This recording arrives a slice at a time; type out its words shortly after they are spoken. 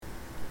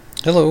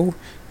Hello,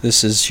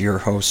 this is your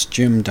host,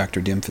 Jim, Dr.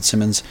 Dim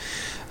Fitzsimmons.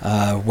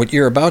 What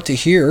you're about to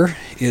hear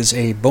is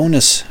a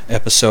bonus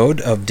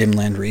episode of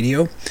Dimland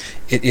Radio.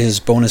 It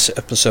is bonus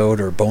episode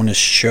or bonus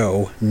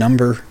show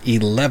number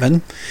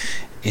 11.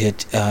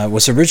 It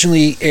was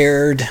originally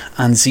aired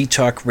on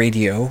ZTalk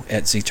Radio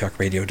at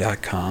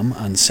ztalkradio.com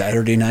on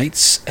Saturday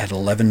nights at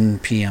 11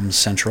 p.m.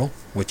 Central,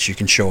 which you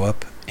can show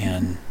up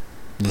and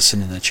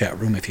listen in the chat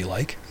room if you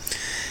like.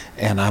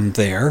 And I'm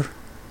there.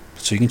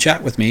 So you can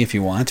chat with me if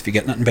you want, if you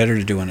got nothing better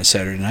to do on a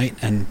Saturday night.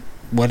 And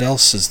what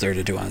else is there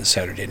to do on a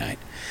Saturday night?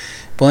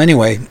 Well,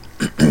 anyway,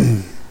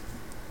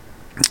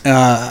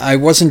 I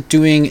wasn't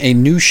doing a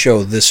new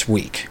show this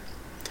week,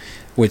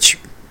 which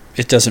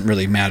it doesn't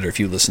really matter if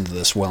you listen to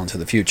this well into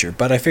the future.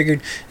 But I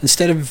figured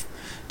instead of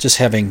just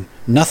having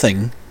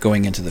nothing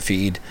going into the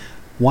feed,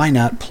 why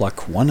not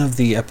pluck one of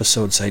the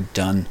episodes I'd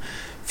done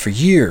for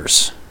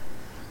years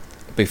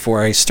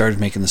before I started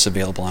making this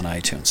available on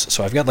iTunes.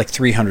 So I've got like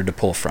 300 to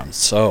pull from.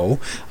 So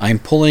I'm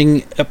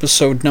pulling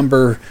episode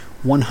number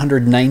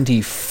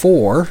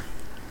 194,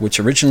 which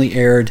originally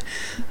aired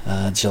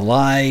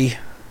July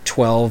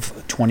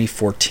 12,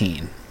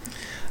 2014.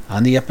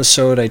 On the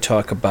episode, I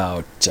talk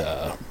about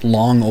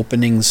long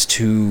openings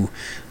to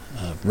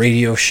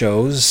radio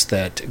shows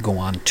that go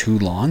on too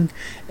long,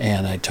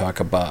 and I talk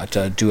about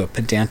do a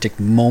pedantic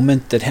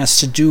moment that has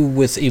to do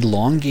with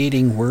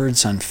elongating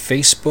words on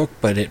Facebook,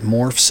 but it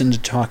morphs into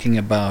talking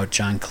about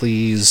John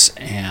Cleese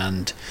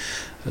and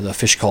The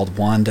Fish Called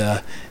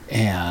Wanda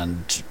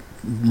and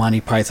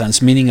Monty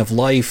Python's Meaning of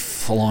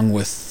Life, along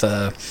with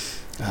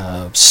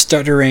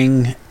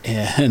stuttering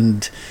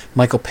and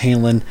Michael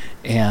Palin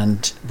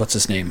and what's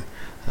his name,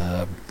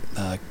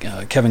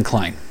 Kevin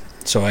Kline.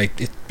 So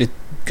it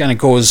kind of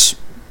goes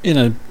in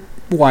a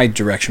wide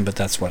direction, but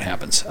that's what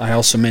happens. I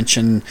also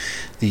mention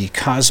the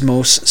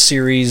Cosmos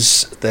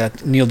series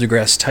that Neil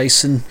deGrasse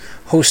Tyson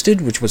hosted,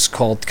 which was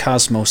called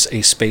Cosmos: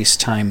 A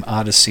Space-Time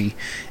Odyssey,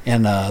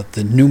 and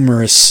the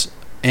numerous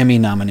Emmy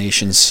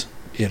nominations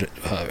it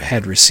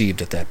had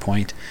received at that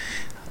point.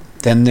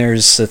 Then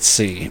there's, let's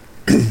see,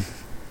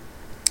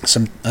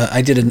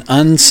 I did an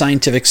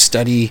unscientific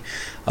study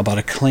about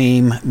a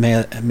claim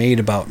made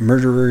about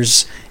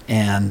murderers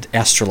and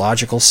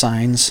astrological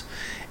signs.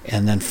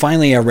 And then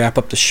finally I wrap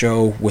up the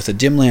show with a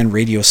Dimland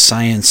Radio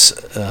Science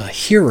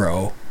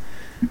hero,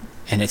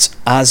 and it's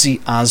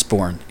Ozzy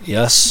Osbourne.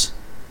 Yes,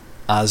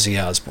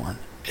 Ozzy Osbourne.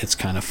 It's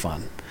kind of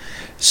fun.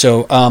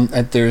 So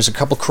there's a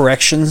couple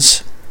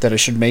corrections that I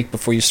should make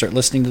before you start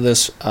listening to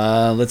this.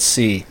 Let's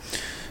see.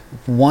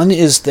 One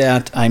is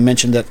that I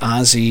mentioned that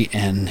Ozzy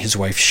and his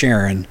wife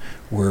Sharon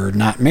were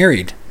not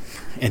married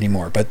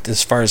anymore. But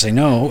as far as I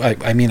know,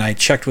 I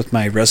checked with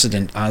my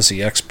resident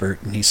Ozzy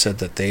expert, and he said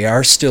that they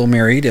are still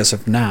married as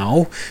of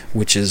now,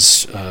 which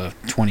is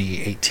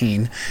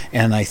 2018,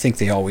 and I think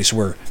they always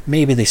were.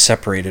 Maybe they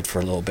separated for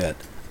a little bit.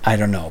 I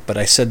don't know. But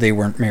I said they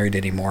weren't married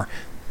anymore.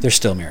 They're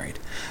still married.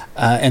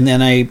 And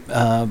then I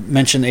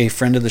mentioned a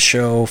friend of the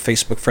show,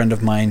 Facebook friend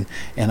of mine,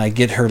 and I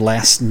get her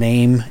last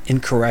name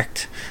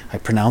incorrect. I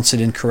pronounce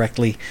it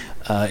incorrectly.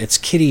 It's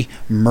Kitty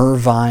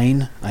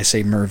Mervine. I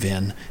say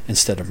Mervin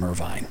instead of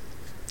Mervine.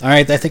 All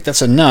right, I think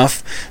that's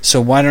enough. So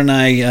why don't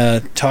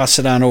I toss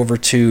it on over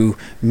to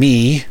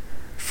me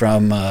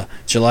from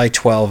July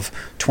 12,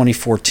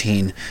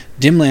 2014.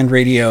 Dimland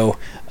Radio,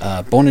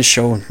 bonus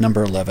show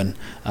number 11.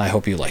 I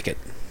hope you like it.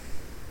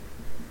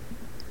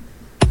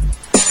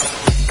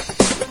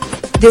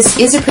 This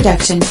is a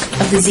production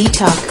of the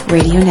ZTalk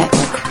Radio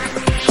Network.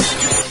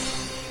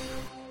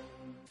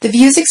 The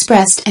views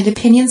expressed and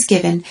opinions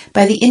given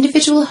by the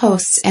individual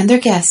hosts and their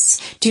guests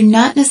do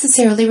not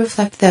necessarily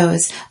reflect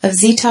those of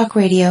ZTalk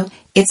Radio,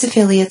 its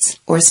affiliates,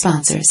 or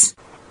sponsors.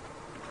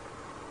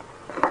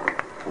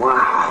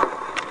 Wow.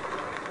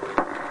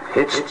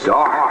 It's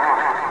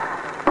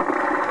dark.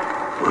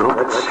 Well,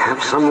 let's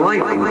have some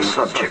light on the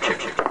subject.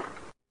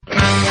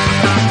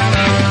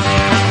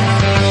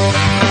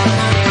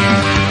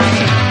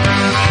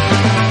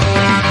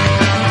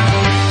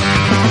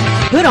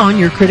 Put on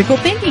your critical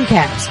thinking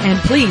caps and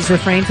please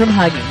refrain from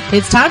hugging.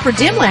 It's time for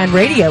Dimland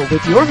Radio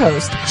with your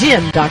host,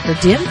 Jim Dr.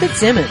 Dim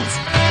Fitzsimmons.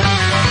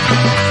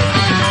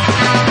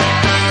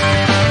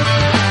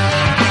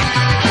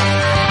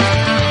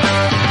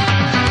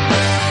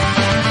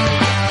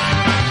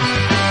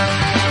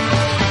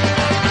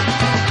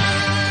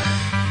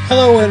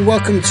 Hello and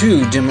welcome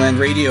to Dimland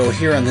Radio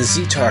here on the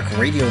ZTalk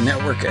Radio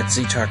Network at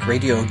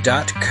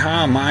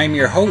ztalkradio.com. I'm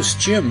your host,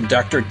 Jim,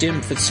 Dr.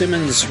 Dim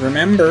Fitzsimmons.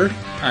 Remember,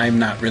 I'm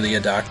not really a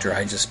doctor,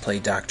 I just play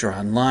doctor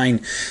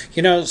online.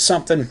 You know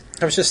something,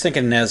 I was just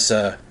thinking as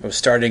I was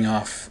starting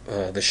off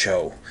the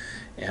show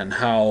and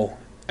how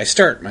I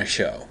start my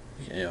show.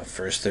 You know,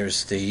 first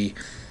there's the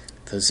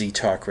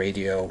ZTalk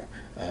Radio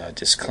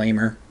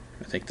disclaimer.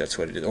 I think that's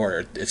what it is,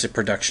 or it's a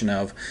production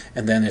of,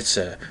 and then it's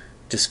a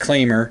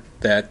disclaimer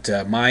that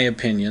my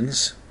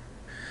opinions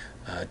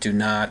do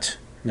not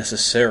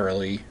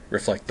necessarily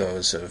reflect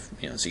those of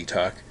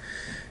ZTalk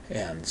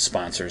and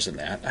sponsors and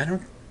that. I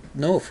don't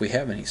know if we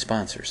have any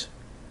sponsors,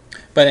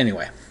 but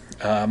anyway,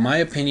 My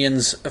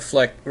opinions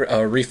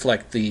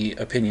reflect the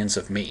opinions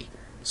of me.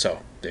 So,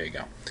 there you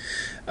go.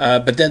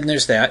 But then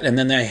there's that, and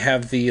then I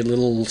have the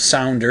little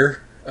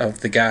sounder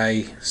of the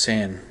guy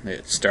saying,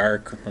 it's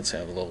dark, let's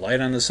have a little light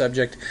on the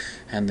subject,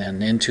 and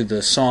then into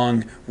the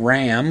song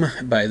Ram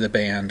by the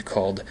band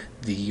called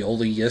The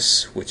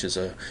Aeolius, which is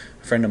a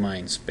friend of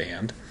mine's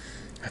band.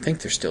 I think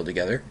they're still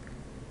together.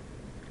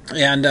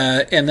 And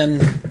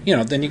then,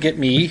 then you get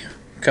me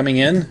coming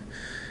in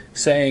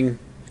saying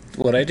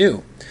what I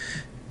do.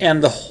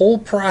 And the whole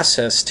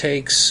process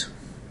takes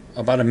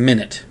about a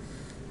minute,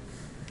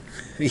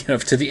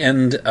 to the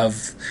end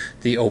of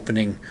the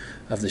opening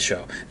of the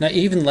show. Now,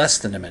 even less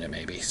than a minute,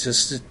 maybe,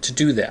 just to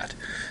do that.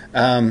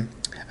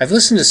 I've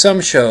listened to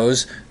some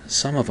shows.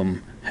 Some of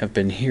them have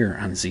been here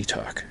on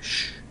Z-Talk.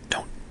 Shh,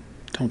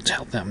 don't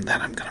tell them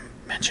that I'm going to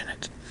mention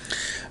it.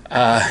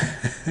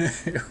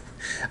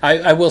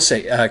 I will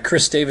say,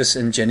 Chris Davis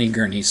and Jenny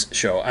Gurney's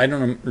show, I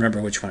don't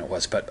remember which one it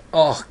was, but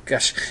oh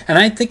gosh. And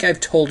I think I've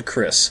told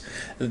Chris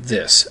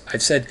this.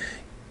 I've said,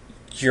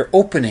 your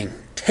opening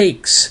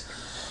takes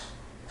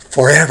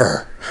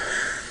forever.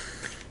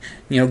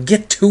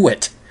 Get to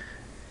it.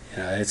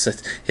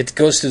 It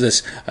goes through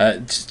this,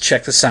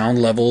 check the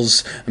sound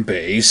levels,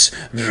 bass,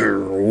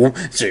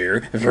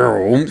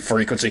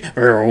 frequency,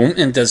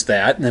 and does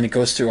that, and then it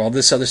goes through all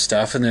this other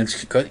stuff, and then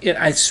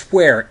I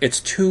swear, it's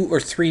 2 or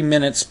 3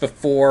 minutes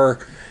before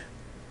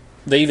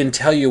they even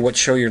tell you what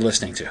show you're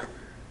listening to.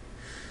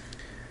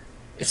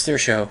 It's their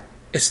show.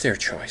 It's their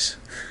choice.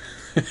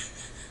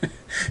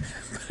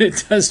 But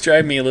it does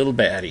drive me a little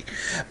batty.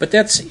 But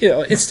that's,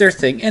 it's their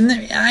thing. And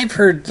I've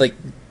heard,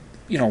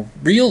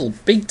 real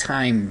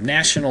big-time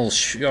national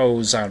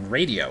shows on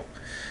radio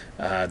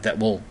that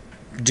will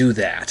do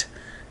that.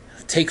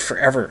 Take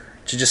forever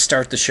to just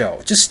start the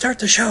show. Just start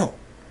the show.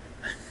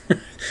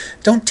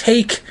 Don't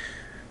take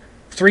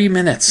 3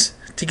 minutes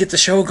to get the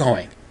show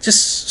going.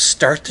 Just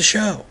start the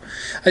show.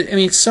 I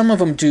mean, some of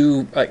them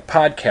do, like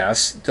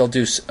podcasts, they'll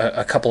do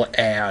a couple of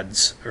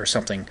ads or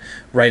something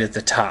right at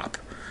the top.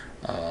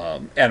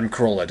 Adam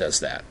Carolla does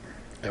that.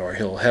 Or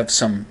he'll have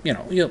some,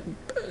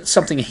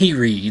 something he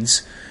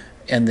reads,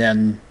 and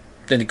then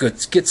it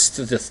gets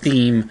to the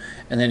theme,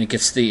 and then it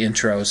gets to the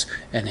intros,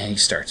 and then he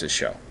starts his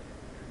show.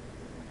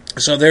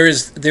 So there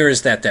is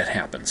that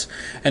happens.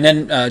 And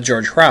then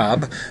George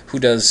Robb, who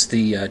does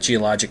the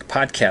Geologic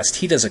podcast,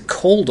 he does a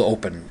cold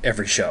open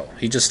every show.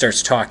 He just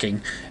starts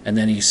talking, and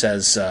then he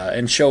says,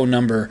 and show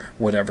number,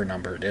 whatever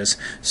number it is,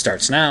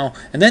 starts now,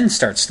 and then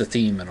starts the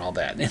theme and all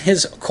that. And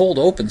his cold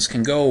opens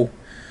can go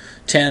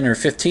 10 or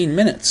 15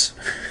 minutes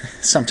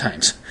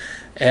sometimes.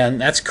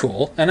 And that's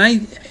cool. And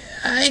I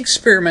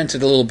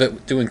experimented a little bit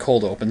with doing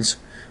cold opens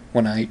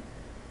when I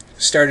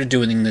started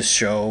doing this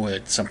show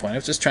at some point. I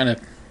was just trying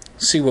to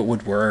see what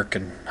would work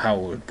and how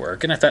it would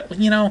work. And I thought,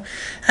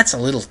 that's a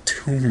little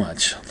too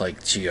much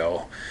like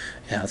Geo.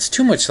 Yeah, it's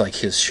too much like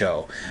his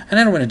show. And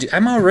I don't want to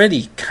I'm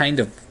already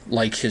kind of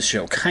like his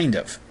show, kind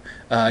of.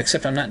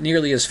 Except I'm not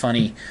nearly as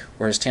funny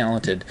or as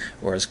talented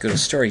or as good a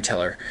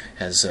storyteller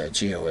as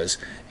Geo is.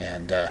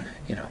 And,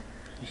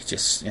 he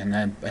just, and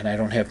I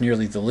don't have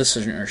nearly the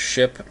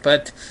listenership,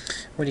 but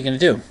what are you going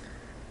to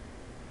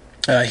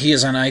do? He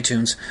is on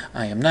iTunes.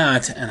 I am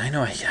not, and I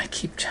know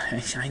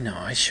I know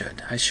I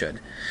should.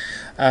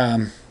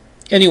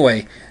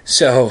 Anyway,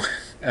 so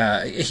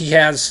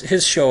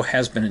his show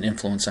has been an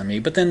influence on me,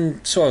 but then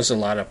so has a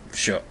lot of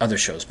other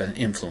shows been an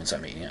influence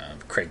on me.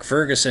 Craig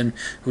Ferguson,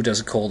 who does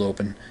a cold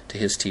open to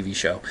his TV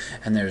show,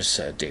 and there's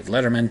Dave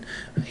Letterman.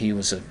 He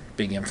was a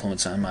big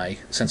influence on my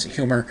sense of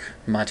humor.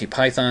 Monty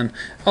Python,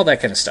 all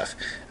that kind of stuff.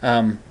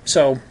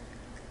 So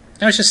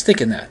I was just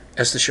thinking that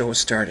as the show was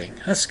starting.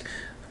 That's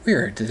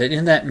weird that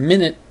in that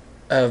minute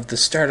of the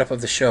startup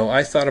of the show,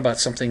 I thought about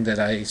something that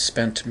I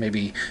spent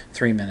maybe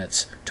 3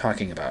 minutes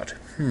talking about.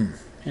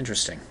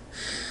 Interesting.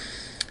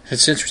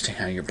 It's interesting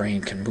how your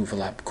brain can move a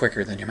lot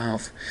quicker than your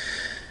mouth.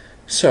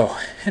 So,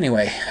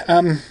 anyway,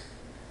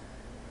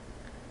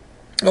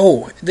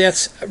 oh,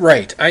 that's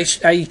right.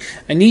 I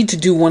need to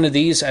do one of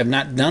these. I've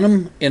not done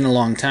them in a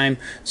long time,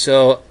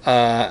 so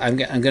I'm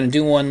going to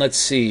do one. Let's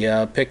see.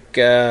 Pick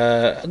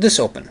this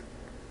open.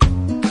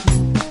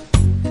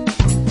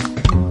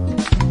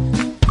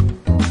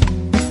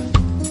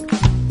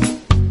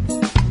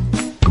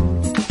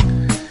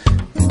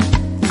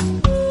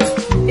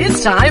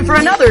 It's time for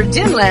another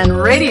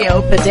Dimland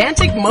Radio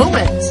Pedantic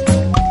Moment.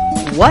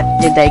 What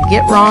did they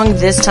get wrong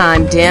this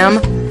time, Dim?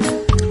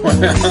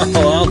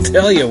 Well, I'll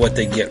tell you what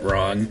they get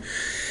wrong.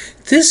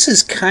 This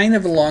is kind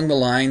of along the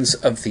lines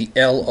of the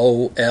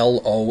LOL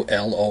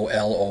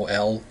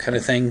kind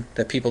of thing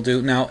that people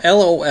do. Now,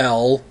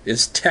 LOL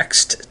is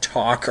text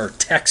talk or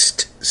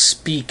text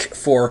speak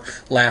for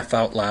laugh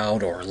out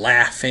loud or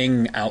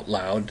laughing out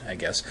loud, I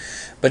guess.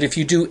 But if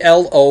you do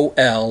LOL,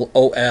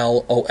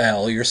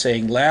 you're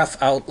saying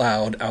laugh out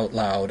loud, out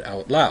loud,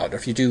 out loud.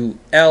 If you do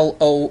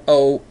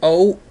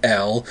LOOOL,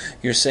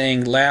 you're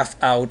saying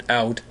laugh out,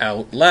 out,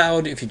 out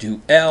loud. If you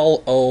do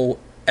LOLLL,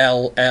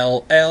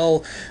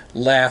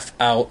 laugh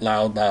out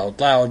loud, loud,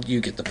 loud, you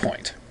get the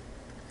point.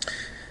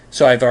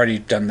 So I've already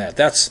done that.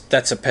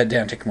 That's a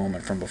pedantic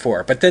moment from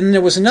before. But then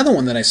there was another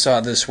one that I saw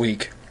this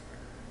week,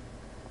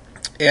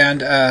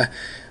 and I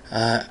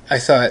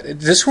thought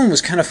this one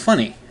was kind of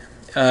funny.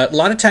 A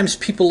lot of times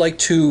people like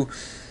to,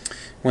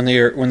 when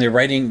they're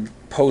writing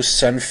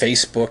posts on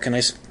Facebook, and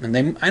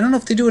I don't know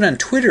if they do it on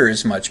Twitter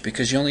as much,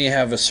 because you only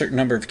have a certain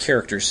number of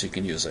characters you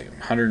can use, like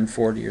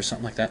 140 or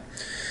something like that.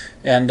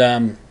 And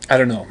I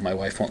don't know. My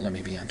wife won't let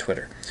me be on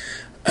Twitter.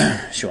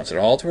 She wants it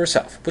all to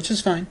herself, which is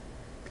fine.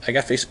 I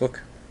got Facebook.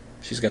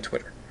 She's got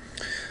Twitter.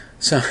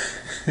 So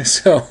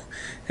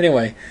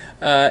anyway,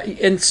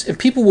 and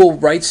people will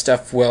write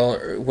stuff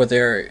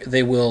where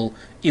they will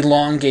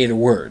elongate a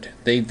word.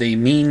 They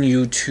mean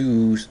you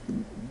to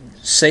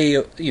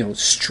say,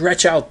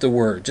 stretch out the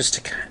word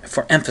just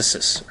for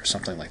emphasis or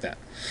something like that.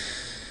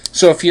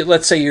 So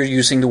let's say you're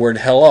using the word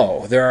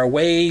hello, there are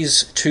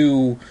ways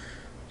to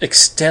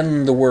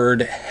extend the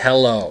word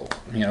hello.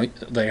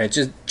 Like I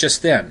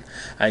just then,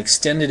 I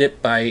extended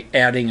it by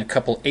adding a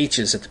couple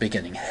H's at the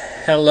beginning.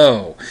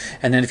 Hello.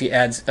 And then if you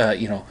add,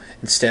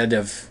 instead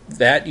of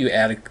that, you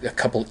add a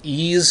couple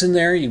E's in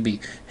there, you'd be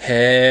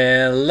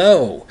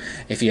hello.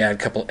 If you add a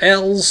couple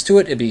L's to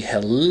it, it'd be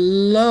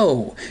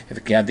hello.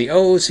 If you add the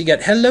O's, you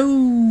get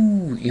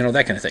hello.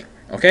 That kind of thing.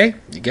 Okay?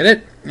 You get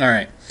it? All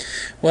right.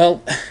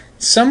 Well,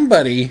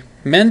 somebody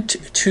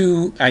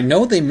I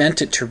know they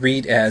meant it to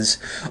read as,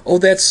 oh,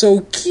 that's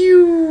so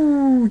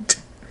cute.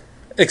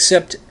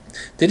 Except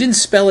they didn't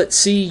spell it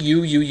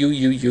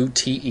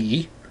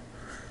C-U-U-U-U-U-T-E.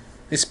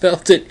 They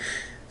spelled it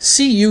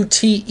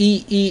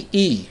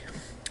C-U-T-E-E-E.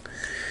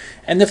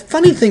 And the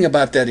funny thing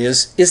about that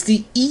is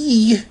the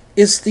E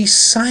is the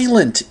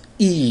silent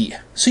E.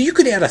 So you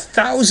could add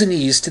 1,000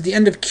 E's to the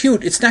end of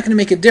cute. It's not going to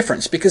make a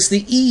difference because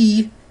the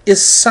E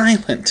is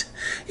silent.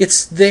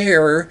 It's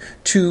there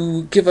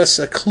to give us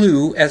a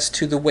clue as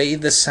to the way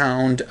the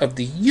sound of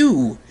the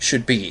U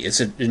should be. Is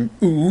it an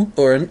oo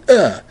or an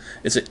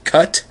Is it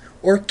cut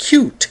or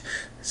cute?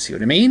 See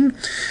what I mean?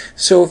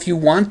 So if you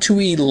want to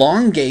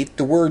elongate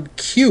the word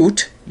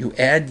cute, you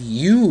add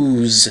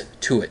U's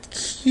to it.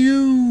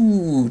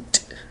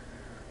 Cute.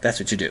 That's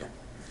what you do.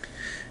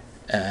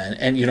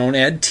 And you don't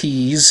add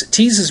T's.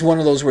 T's is one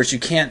of those words you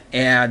can't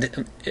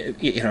add,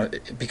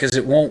 because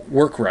it won't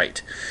work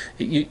right.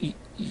 You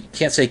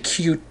can't say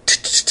cute.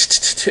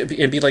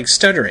 It'd be like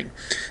stuttering.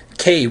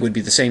 K would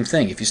be the same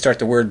thing. If you start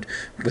the word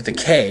with a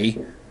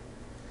K,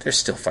 there's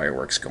still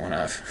fireworks going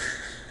off.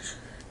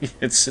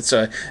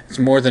 It's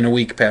more than a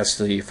week past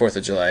the 4th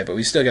of July, but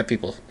we still got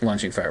people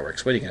launching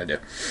fireworks. What are you going to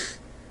do?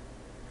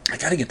 I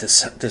got to get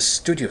this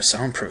studio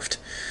soundproofed.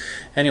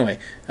 Anyway,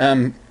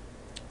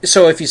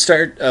 so if you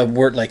start a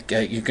word like,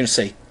 you're going to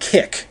say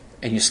kick,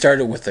 and you start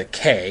it with a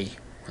K,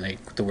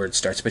 like the word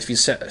starts, but if you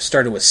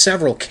start it with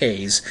several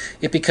Ks,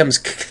 it becomes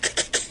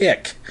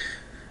kick.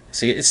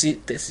 See, it's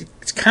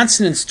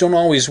consonants don't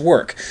always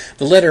work.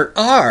 The letter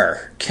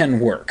R can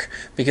work,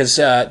 because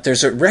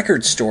there's a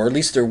record store, at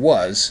least there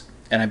was,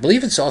 and I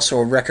believe it's also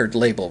a record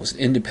label, it was an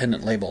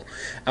independent label,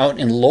 out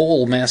in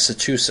Lowell,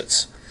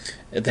 Massachusetts,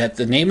 that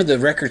the name of the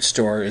record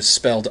store is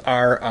spelled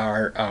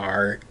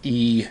R-R-R-E-C-O-R-D,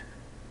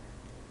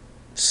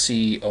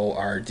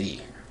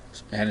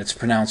 and it's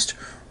pronounced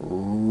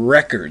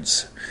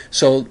records.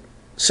 So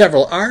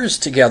several R's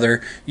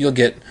together, you'll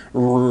get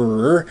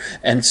R,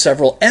 and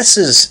several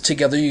S's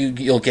together,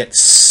 you'll get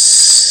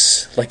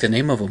S, like the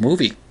name of a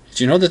movie. Did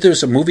you know that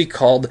there's a movie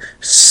called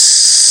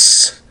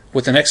S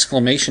with an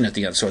exclamation at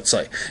the end? So it's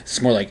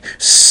more like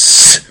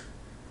S,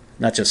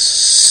 not just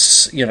S,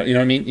 you know what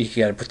I mean? You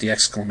got to put the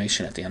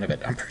exclamation at the end of it.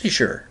 I'm pretty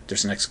sure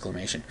there's an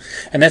exclamation.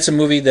 And that's a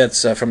movie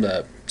that's from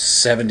the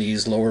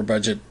 70s, lower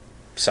budget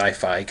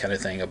sci-fi kind of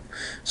thing.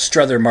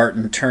 Strother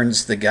Martin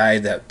turns the guy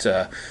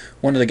that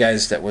one of the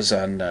guys that was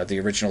on the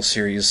original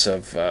series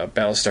of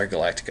Battlestar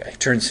Galactica.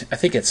 I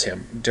think it's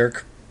him,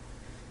 Dirk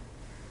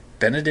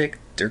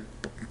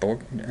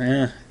Borg.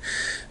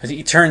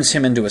 He turns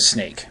him into a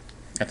snake.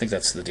 I think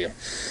that's the deal.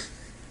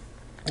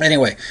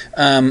 Anyway,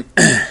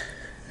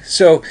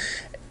 so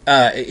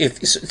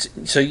if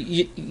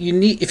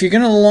you're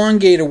going to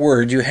elongate a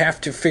word, you have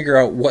to figure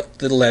out what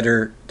the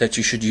letter that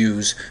you should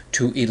use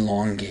to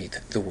elongate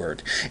the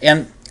word.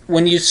 And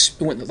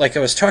like I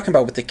was talking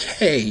about with the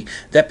K,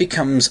 that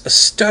becomes a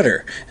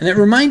stutter. And that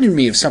reminded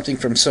me of something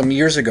from some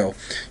years ago.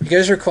 You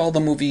guys recall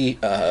the movie,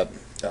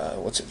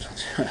 what's it?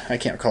 I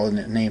can't recall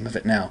the name of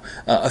it now.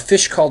 A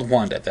Fish Called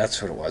Wanda,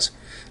 that's what it was.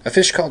 A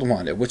Fish Called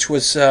Wanda, which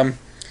was, I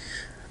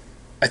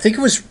think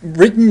it was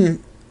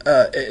written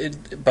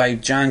by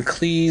John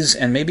Cleese,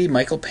 and maybe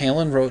Michael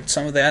Palin wrote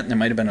some of that, and there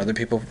might have been other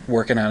people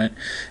working on it.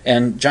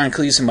 And John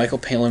Cleese and Michael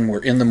Palin were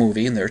in the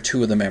movie, and they're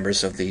two of the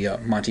members of the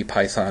Monty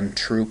Python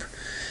troupe.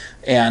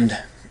 And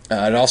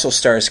it also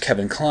stars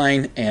Kevin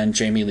Kline and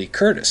Jamie Lee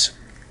Curtis.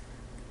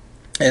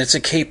 And it's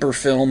a caper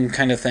film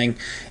kind of thing,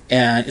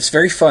 and it's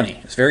very funny.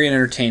 It's very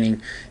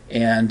entertaining,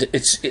 and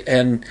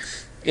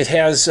it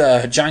has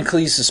John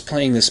Cleese is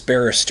playing this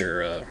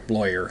barrister,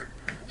 lawyer,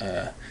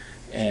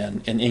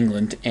 and in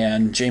England,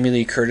 and Jamie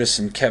Lee Curtis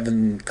and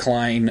Kevin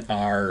Kline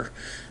are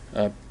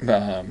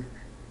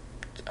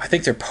I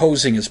think they're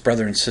posing as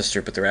brother and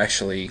sister, but they're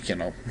actually,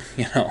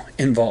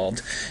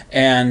 involved.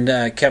 And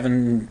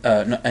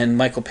and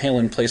Michael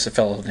Palin plays a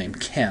fellow named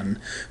Ken,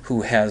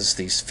 who has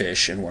these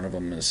fish, and one of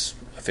them is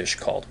a fish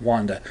called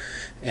Wanda.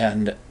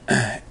 And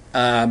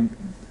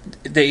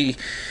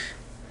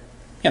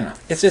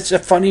it's a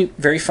funny,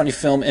 very funny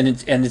film, and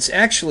it's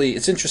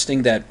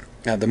interesting that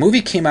the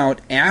movie came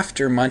out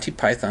after Monty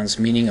Python's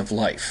Meaning of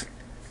Life.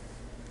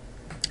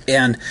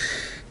 And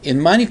in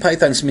Monty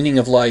Python's Meaning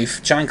of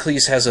Life, John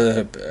Cleese has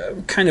a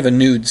kind of a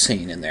nude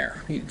scene in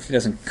there. He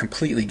doesn't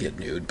completely get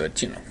nude,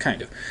 but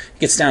kind of. He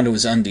gets down to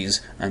his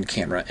undies on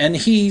camera, and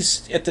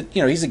he's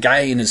he's a guy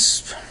in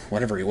his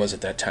whatever he was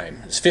at that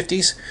time, his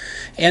 50s,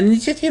 and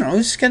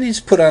he's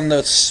put on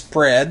the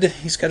spread.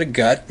 He's got a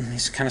gut, and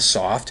he's kind of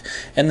soft.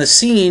 And the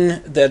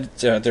scene that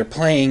they're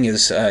playing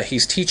is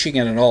he's teaching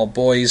at an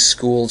all-boys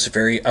school. It's a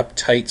very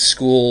uptight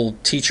school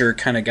teacher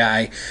kind of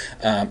guy,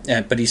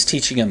 but he's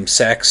teaching them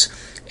sex.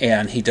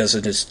 And he does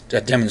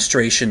a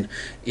demonstration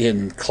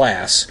in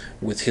class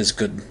with his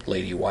good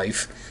lady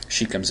wife.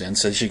 She comes in,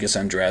 so she gets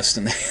undressed,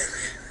 and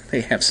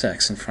they have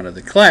sex in front of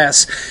the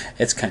class.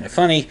 It's kind of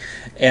funny.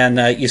 And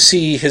you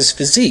see his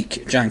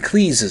physique, John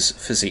Cleese's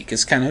physique.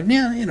 It's kind of,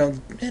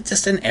 it's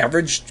just an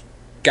average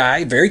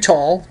guy, very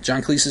tall.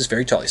 John Cleese is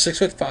very tall. He's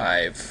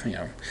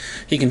 6'5".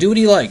 He can do what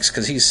he likes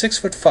because he's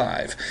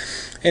 6'5".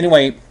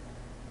 Anyway,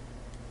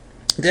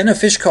 then A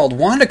Fish Called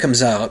Wanda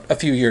comes out a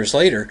few years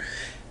later,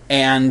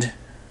 and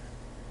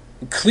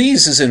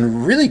Cleese is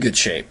in really good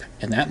shape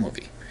in that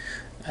movie.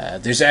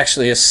 There's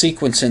actually a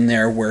sequence in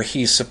there where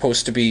he's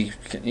supposed to be,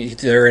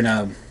 they're in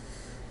a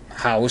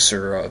house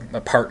or an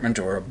apartment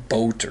or a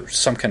boat or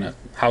some kind of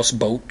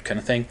houseboat kind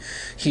of thing.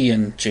 He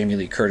and Jamie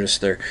Lee Curtis,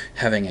 they're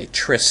having a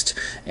tryst,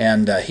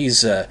 and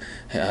he's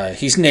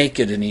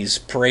naked and he's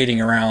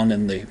parading around,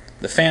 and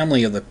the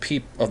family of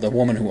the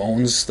woman who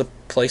owns the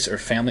place, or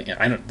family,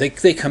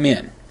 they come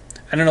in.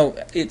 I don't know.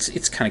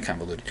 It's kind of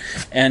convoluted,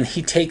 and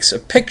he takes a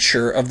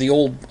picture of an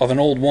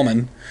old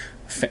woman,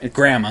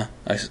 grandma,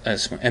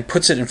 and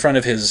puts it in front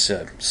of his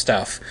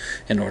stuff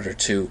in order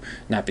to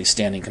not be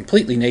standing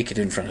completely naked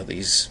in front of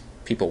these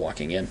people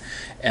walking in,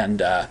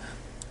 and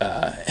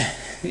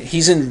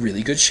he's in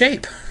really good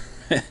shape.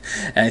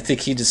 And I think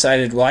he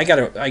decided, well, I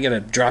gotta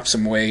drop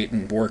some weight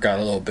and work out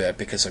a little bit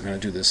because I'm going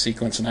to do this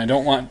sequence, and I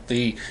don't want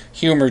the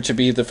humor to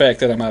be the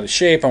fact that I'm out of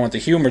shape. I want the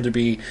humor to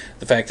be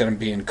the fact that I'm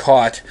being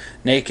caught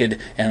naked,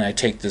 and I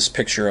take this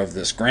picture of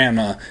this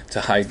grandma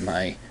to hide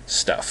my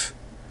stuff.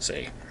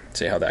 See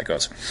how that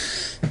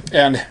goes.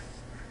 And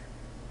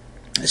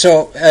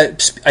so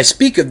I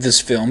speak of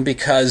this film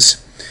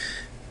because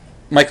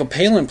Michael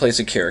Palin plays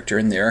a character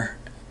in there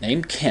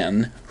named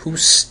Ken who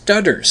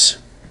stutters.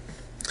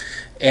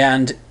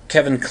 And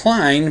Kevin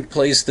Kline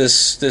plays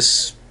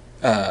this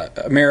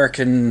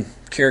American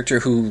character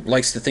who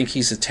likes to think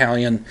he's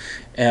Italian,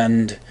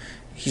 and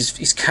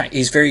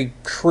he's very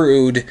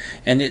crude,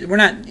 and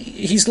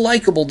he's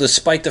likable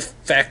despite the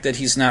fact that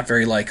he's not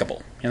very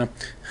likable.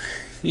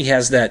 He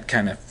has that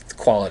kind of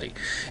quality,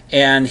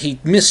 and he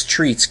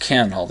mistreats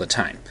Ken all the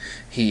time.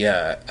 He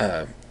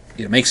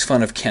makes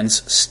fun of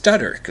Ken's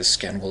stutter because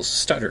Ken will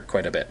stutter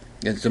quite a bit.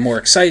 The more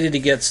excited he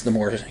gets, the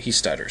more he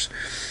stutters.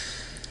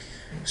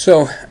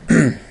 So,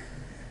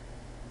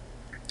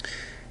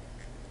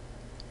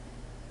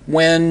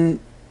 when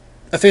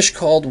A Fish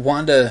Called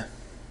Wanda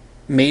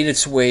made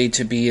its way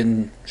to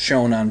being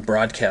shown on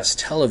broadcast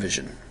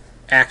television,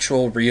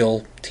 actual,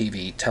 real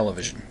TV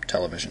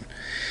television,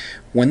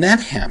 when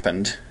that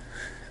happened,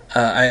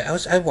 I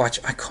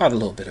caught a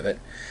little bit of it,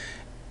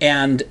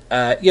 and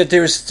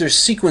there's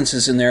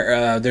sequences in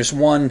there. There's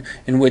one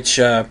in which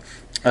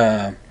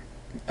Ken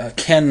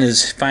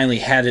has finally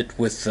had it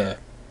with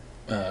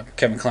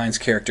Kevin Kline's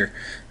character,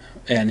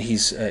 and he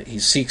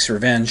seeks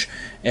revenge,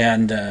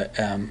 and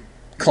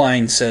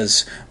Kline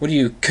says, "What are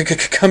you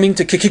coming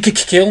to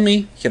kill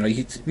me?"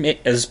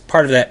 As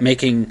part of that,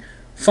 making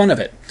fun of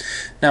it.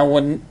 Now,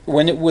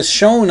 when it was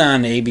shown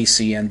on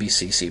ABC,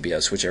 NBC,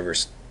 CBS, whichever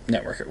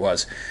network it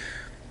was,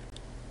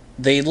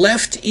 they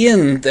left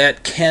in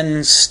that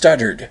Ken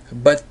stuttered,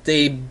 but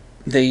they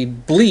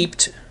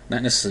bleeped.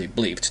 Not necessarily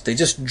bleeped. They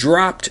just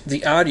dropped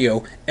the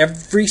audio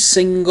every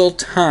single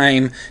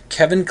time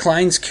Kevin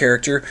Kline's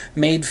character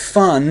made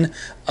fun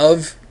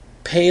of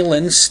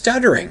Palin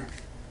stuttering.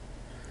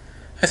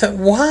 I thought,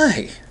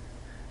 why?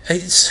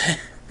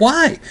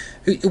 Why?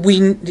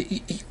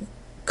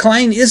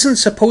 Kline isn't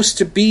supposed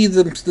to be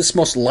this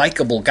most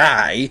likable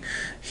guy.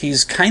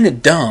 He's kind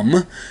of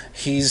dumb.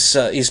 He's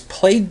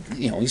played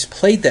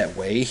that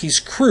way.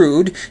 He's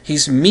crude.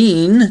 He's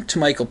mean to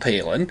Michael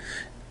Palin.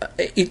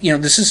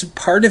 This is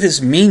part of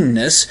his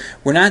meanness.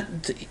 We're not,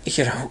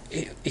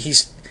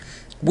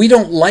 we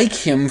don't like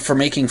him for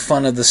making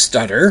fun of the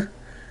stutter.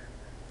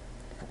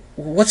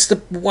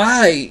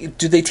 Why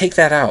do they take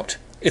that out?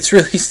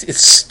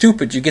 It's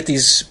stupid. You get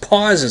these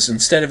pauses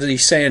instead of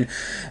these saying,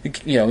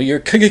 you're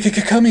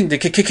coming to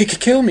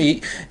kill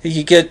me.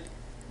 You get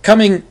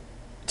coming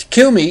to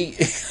kill me.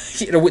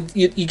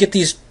 You get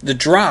the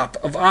drop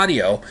of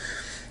audio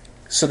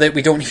so that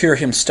we don't hear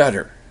him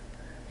stutter.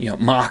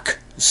 Mach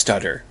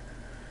stutter.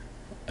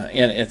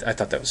 I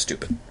thought that was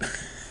stupid.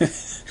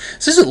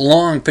 This is a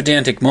long,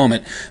 pedantic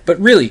moment, but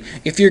really,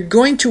 if you're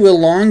going to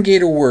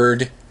elongate a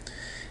word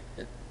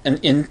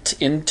in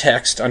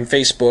text on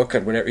Facebook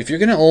or whatever, if you're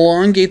going to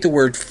elongate the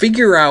word,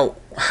 figure out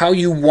how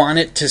you want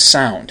it to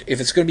sound.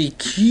 If it's going to be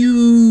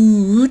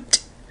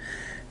cute,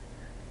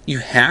 you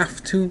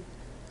have to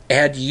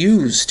add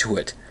U's to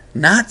it,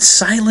 not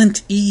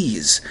silent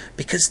E's,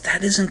 because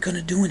that isn't going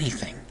to do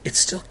anything. It's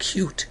still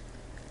cute.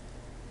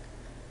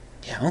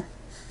 Yeah.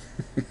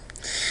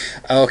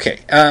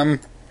 Okay.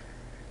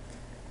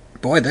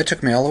 Boy, that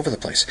took me all over the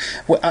place.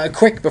 Well,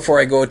 quick, before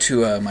I go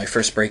to my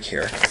first break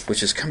here,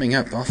 which is coming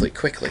up awfully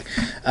quickly,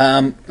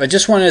 I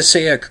just want to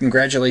say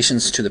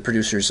congratulations to the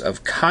producers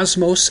of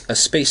Cosmos, A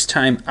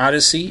Space-Time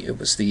Odyssey. It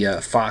was the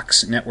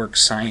Fox Network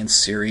science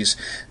series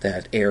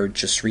that aired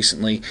just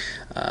recently.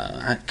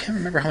 I can't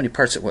remember how many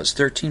parts it was.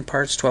 13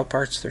 parts, 12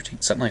 parts,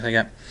 13, something like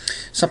that.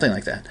 Something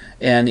like that.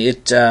 And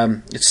it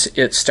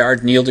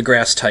starred Neil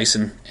deGrasse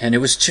Tyson, and it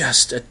was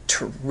just a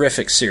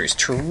terrific series.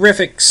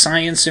 Terrific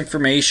science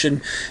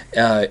information.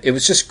 It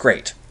was just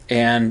great.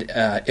 And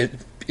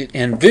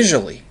and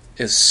visually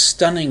is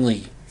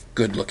stunningly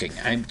good looking.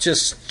 I'm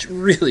just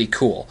really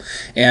cool.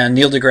 And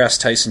Neil deGrasse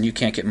Tyson, you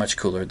can't get much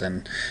cooler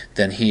than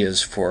he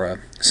is for a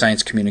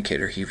science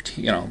communicator.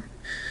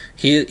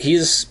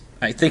 He's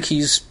I think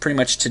he's pretty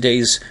much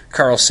today's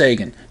Carl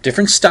Sagan.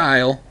 Different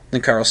style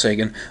than Carl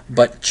Sagan,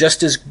 but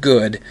just as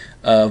good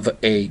of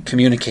a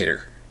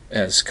communicator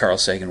as Carl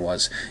Sagan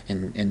was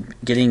in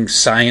getting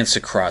science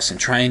across and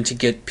trying to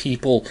get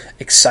people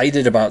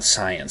excited about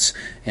science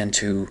and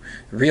to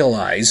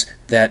realize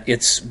that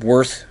it's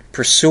worth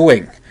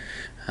pursuing.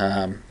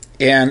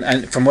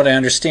 And from what I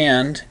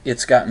understand,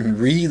 it's gotten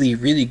really,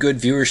 really good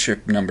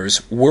viewership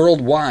numbers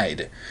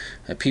worldwide.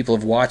 People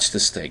have watched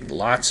this thing.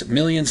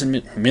 Millions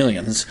and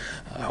millions,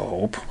 I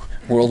hope,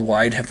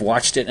 worldwide have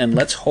watched it. And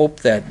let's hope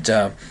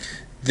that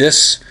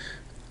this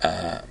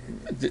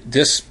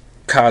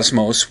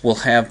Cosmos will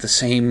have the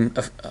same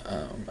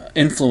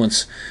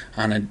influence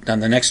on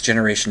the next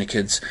generation of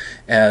kids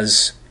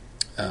as,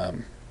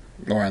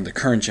 or on the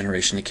current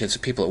generation of kids, the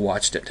people that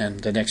watched it, and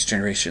the next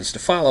generations to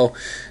follow,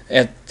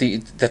 that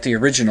the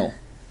original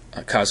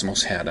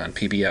Cosmos had on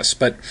PBS.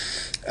 But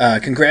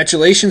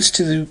congratulations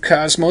to the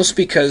Cosmos,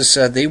 because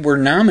they were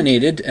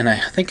nominated, and I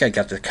think I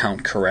got the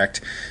count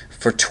correct,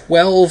 for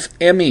 12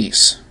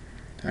 Emmys.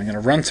 I'm going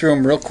to run through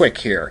them real quick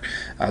here.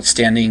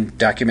 Outstanding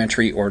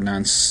documentary or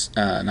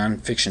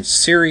nonfiction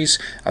series,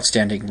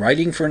 outstanding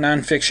writing for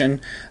nonfiction,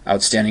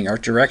 outstanding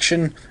art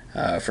direction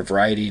for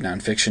variety,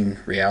 nonfiction,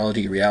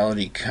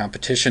 reality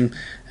competition,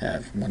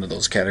 one of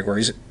those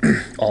categories,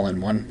 all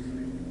in one.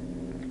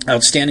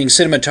 Outstanding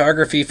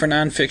cinematography for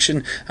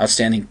nonfiction,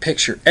 outstanding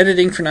picture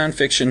editing for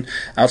nonfiction,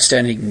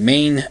 outstanding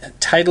main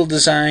title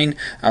design,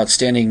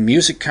 outstanding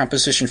music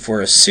composition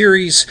for a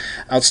series,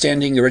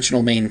 outstanding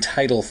original main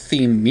title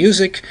theme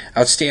music,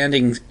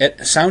 outstanding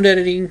sound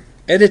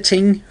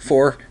editing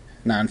for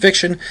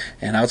nonfiction,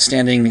 and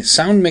outstanding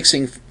sound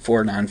mixing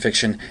for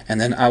nonfiction,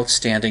 and then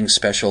outstanding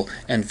special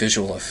and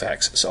visual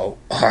effects. So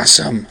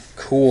awesome,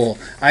 cool.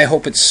 I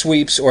hope it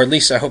sweeps, or at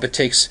least I hope it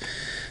takes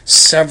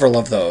several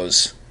of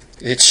those.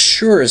 It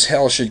sure as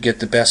hell should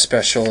get the best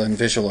special and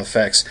visual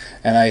effects,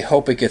 and I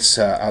hope it gets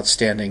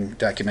outstanding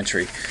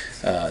documentary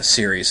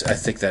series. I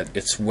think that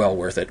it's well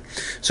worth it.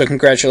 So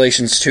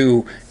congratulations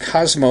to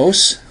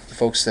Cosmos, the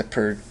folks that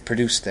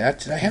produced that.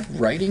 Did I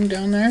have writing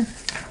down there?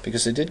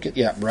 Because they did get,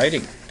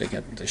 writing.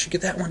 They should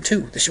get that one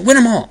too. They should win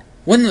them all.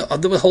 Win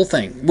the whole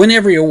thing. Win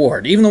every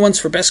award, even the ones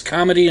for best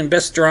comedy and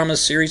best drama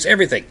series,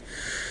 everything.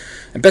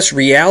 And best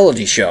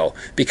reality show,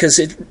 because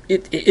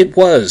it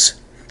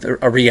was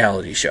a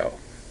reality show.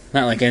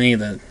 Not like any of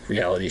the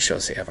reality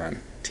shows they have on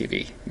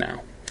TV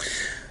now.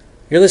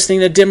 You're listening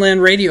to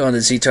Dimland Radio on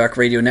the Z-Talk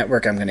Radio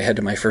Network. I'm going to head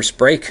to my first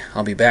break.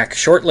 I'll be back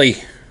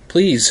shortly.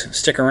 Please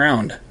stick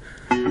around.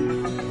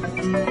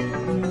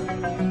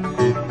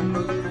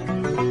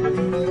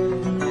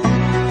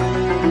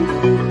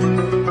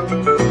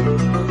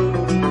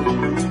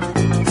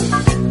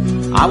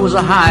 I was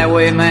a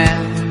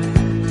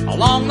highwayman.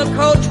 Along the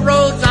coach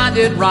roads I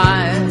did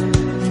ride,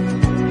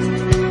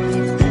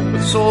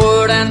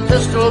 sword and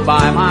pistol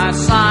by my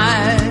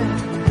side.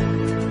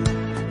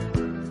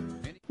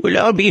 Well,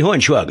 I'll be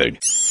hornswoggled.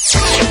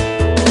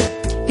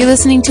 You're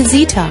listening to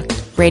Z-Talk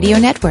Radio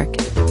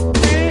Network.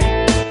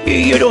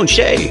 You don't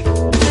say.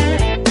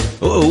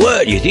 Oh,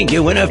 what? You think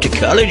you went off to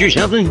college or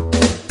something?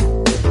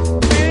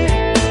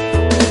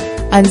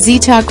 On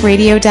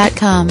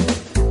ZTalkRadio.com.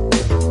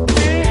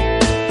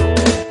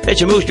 That's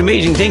the most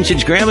amazing thing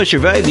since Grandma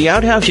survived the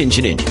outhouse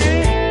incident.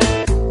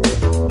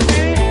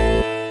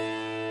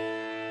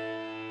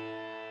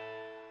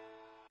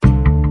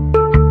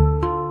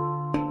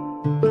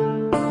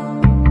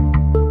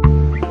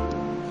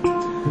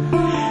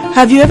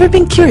 Have you ever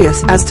been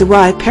curious as to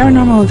why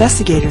paranormal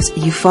investigators,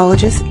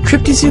 ufologists,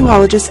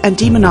 cryptozoologists, and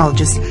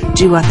demonologists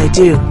do what they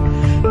do?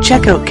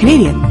 Check out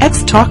Canadian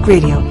X Talk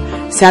Radio,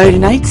 Saturday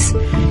nights,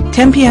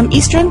 10 p.m.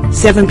 Eastern,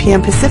 7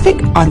 p.m.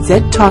 Pacific on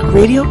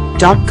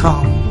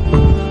ztalkradio.com.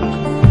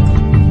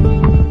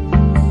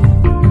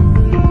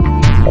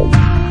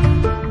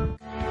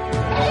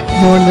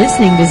 You're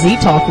listening to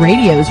Z-Talk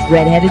Radio's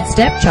Redheaded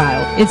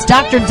Stepchild. It's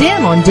Dr.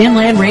 Dim on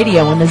Dimland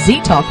Radio on the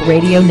Z-Talk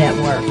Radio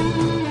Network.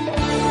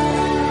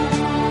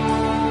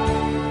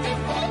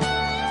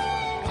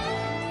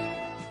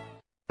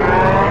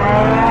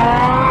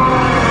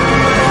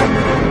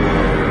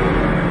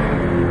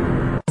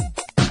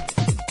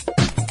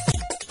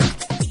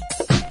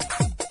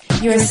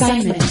 Your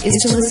assignment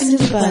is to listen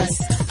to The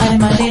Buzz on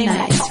Monday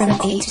nights from 8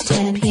 to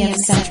 10 p.m.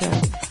 Central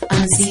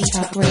on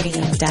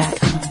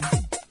ztalkradio.com.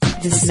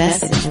 This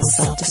message will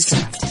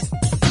self-destruct.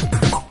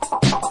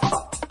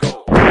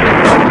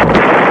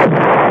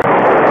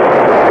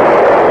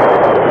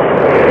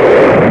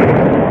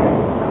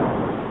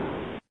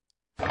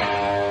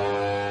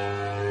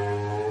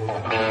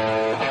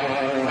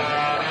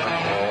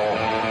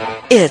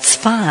 It's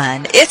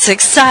fun. It's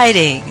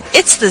exciting.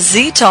 It's the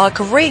Z-Talk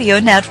Radio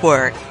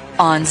Network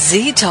on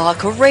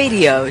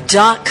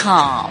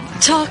ztalkradio.com.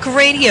 Talk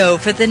radio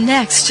for the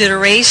next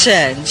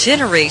generation,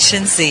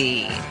 Generation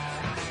Z.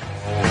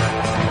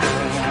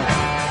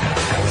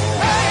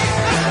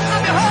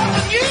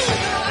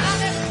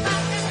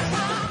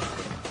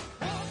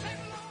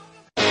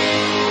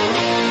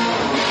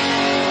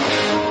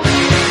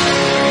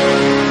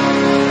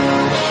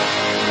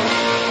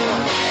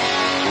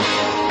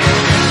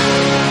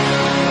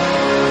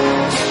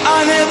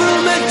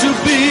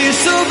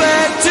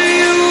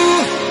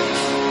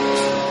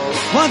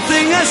 One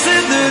thing I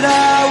said that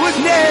I would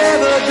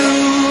never do.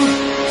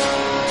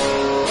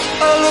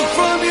 A look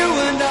from you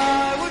and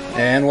I would...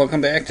 And welcome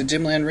back to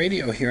Dimland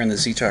Radio here on the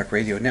Z-Talk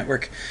Radio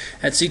Network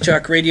at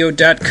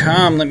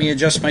ztalkradio.com. Let me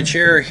adjust my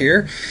chair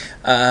here.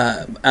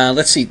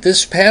 Let's see.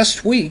 This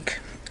past week,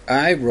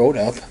 I wrote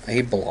up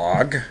a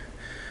blog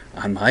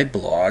on my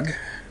blog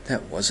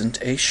that wasn't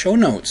a show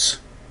notes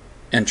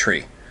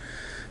entry.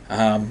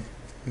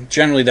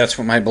 Generally, that's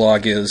what my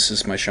blog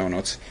is my show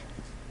notes.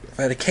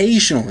 But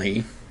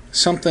occasionally,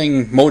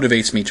 something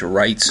motivates me to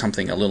write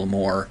something a little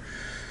more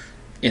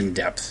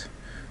in-depth.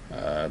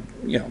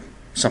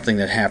 Something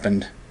that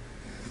happened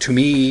to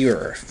me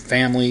or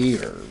family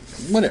or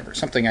whatever.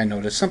 Something I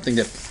noticed, something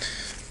that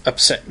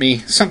upset me,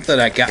 something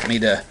that got me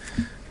to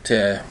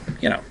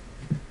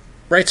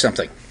write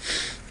something.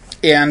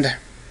 And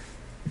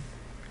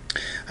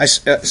I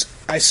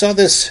saw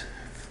this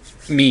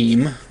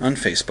meme on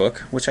Facebook,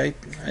 which I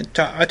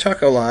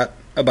talk a lot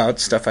about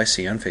stuff I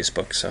see on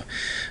Facebook. So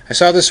I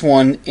saw this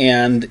one,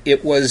 and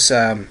it was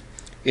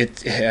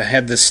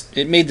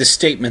it made the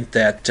statement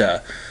that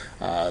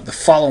the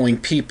following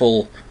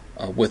people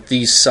with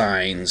these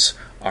signs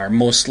are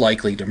most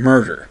likely to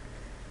murder.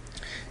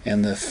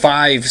 And the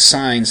 5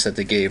 signs that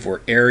they gave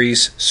were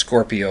Aries,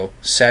 Scorpio,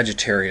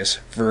 Sagittarius,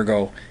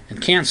 Virgo,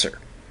 and Cancer.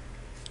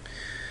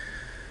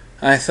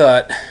 I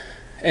thought,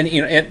 and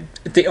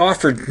they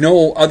offered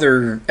no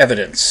other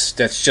evidence.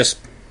 That's just,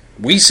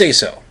 we say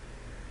so.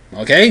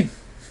 Okay?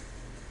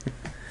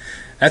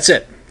 That's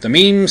it. The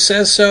meme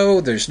says so.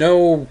 There's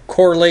no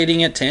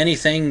correlating it to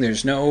anything.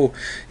 There's no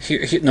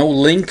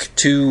link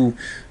to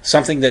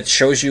something that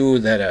shows you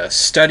that a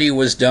study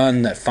was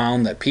done that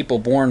found that people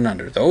born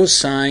under those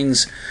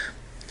signs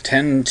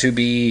tend to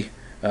be,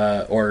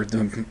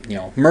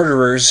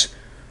 murderers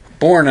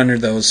born under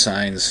those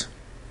signs,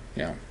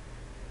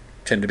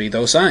 tend to be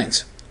those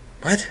signs.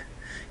 What?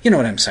 You know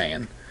what I'm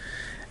saying?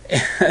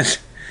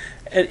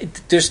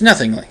 There's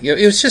nothing like it.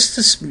 It was just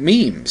this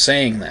meme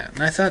saying that,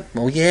 and I thought,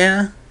 well,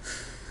 yeah.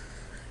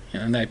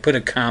 And I put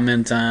a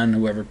comment on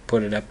whoever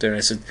put it up there. I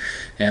said,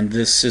 and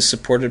this is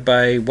supported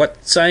by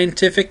what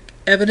scientific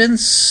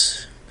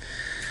evidence?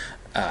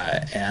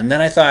 And then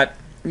I thought,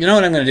 you know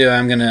what I'm going to do?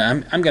 I'm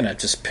going to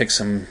just pick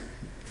some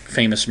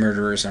famous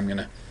murderers. I'm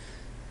going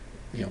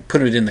to,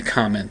 put it in the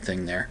comment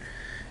thing there,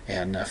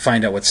 and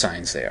find out what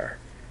signs they are.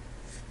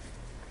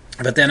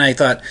 But then I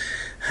thought,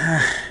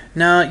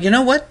 now you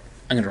know what?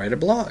 I'm going to write a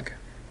blog.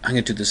 I'm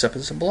going to do this up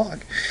as a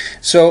blog.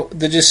 So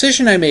the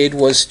decision I made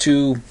was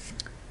to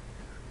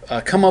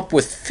come up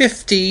with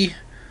 50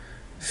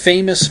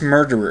 famous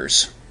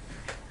murderers.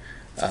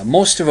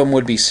 Most of them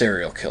would be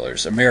serial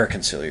killers,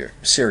 American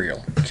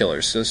serial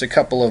killers. There's a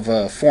couple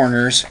of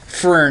foreigners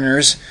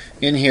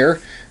in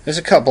here. There's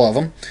a couple of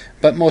them,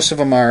 but most of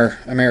them are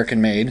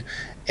American-made,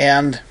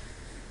 and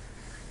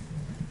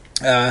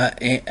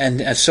like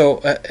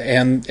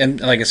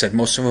I said,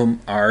 most of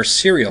them are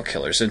serial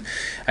killers. And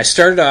I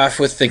started off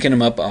with thinking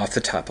them up off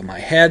the top of my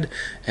head,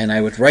 and I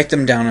would write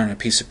them down on a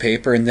piece of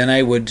paper, and then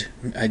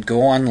I'd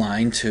go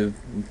online to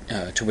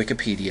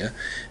Wikipedia,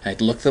 and I'd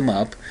look them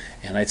up,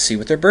 and I'd see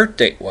what their birth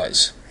date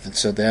was. And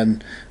so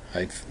then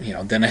I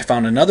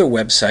found another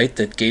website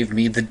that gave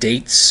me the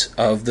dates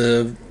of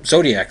the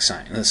zodiac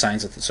sign, the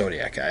signs of the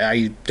zodiac.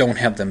 I don't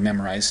have them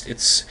memorized.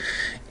 It's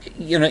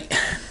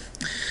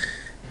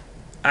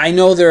I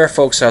know there are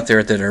folks out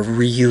there that are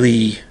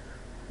really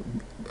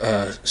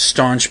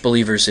staunch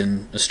believers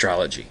in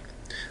astrology.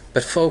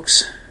 But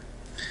folks,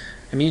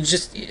 I mean,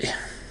 just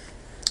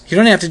You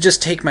don't have to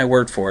just take my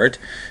word for it.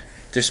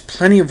 There's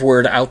plenty of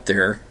word out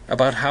there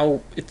about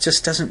how it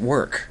just doesn't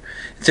work.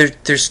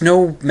 There's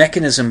no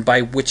mechanism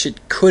by which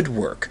it could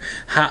work.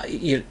 How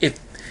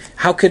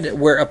could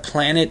where a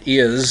planet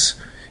is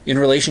in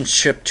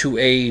relationship to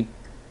a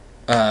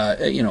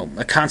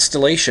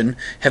constellation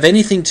have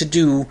anything to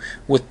do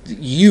with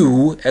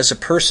you as a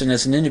person,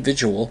 as an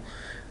individual,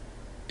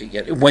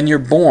 when you're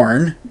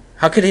born?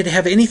 How could it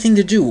have anything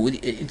to do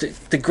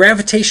with the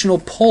gravitational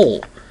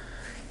pull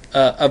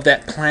of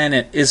that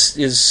planet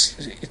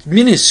is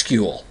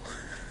minuscule,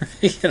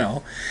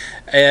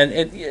 and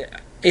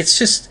it's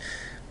just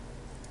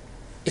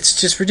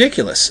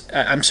ridiculous.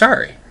 I'm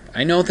sorry.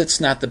 I know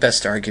that's not the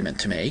best argument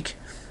to make,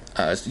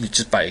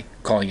 just by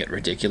calling it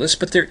ridiculous,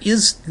 but there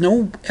is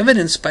no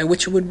evidence by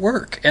which it would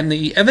work. And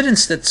the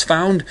evidence that's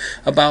found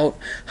about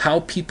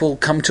how people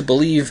come to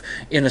believe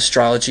in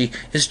astrology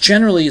is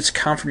generally it's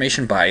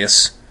confirmation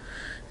bias.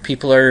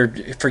 People are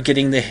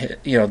forgetting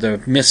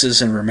the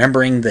misses and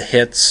remembering the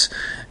hits.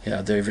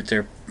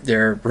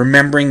 They're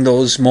remembering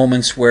those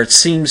moments where it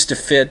seems to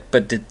fit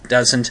but it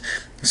doesn't.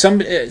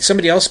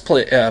 Somebody else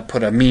put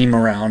a meme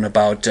around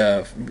about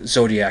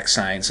zodiac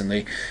signs, and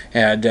they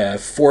had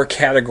 4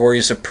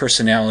 categories of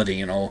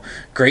personality.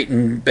 Great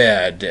in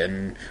bed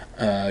and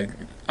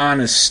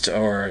honest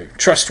or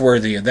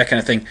trustworthy and that kind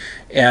of thing.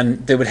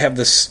 And they would have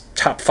this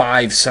top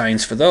 5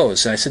 signs for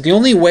those. And I said the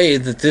only way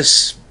that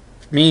this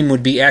meme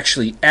would be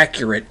actually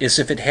accurate is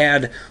if it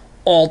had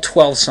all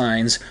 12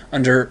 signs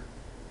under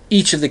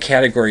each of the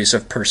categories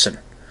of person,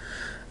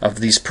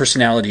 of these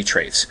personality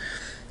traits.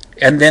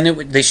 And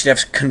then they should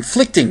have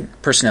conflicting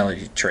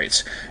personality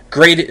traits.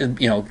 Great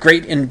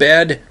in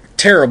bed,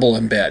 terrible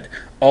in bed.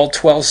 All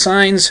 12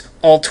 signs,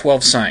 all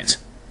 12 signs.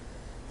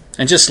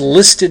 And just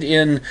listed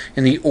in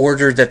the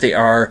order that they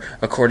are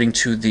according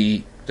to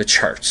the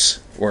charts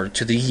or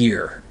to the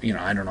year.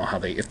 I don't know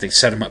if they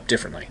set them up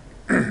differently.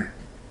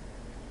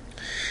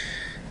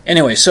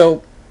 Anyway,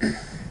 so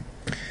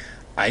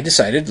I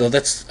decided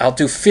I'll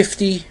do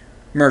 50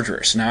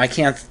 murderers. Now I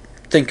can't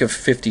think of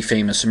 50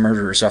 famous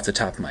murderers off the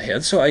top of my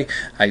head, so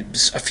a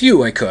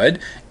few I could,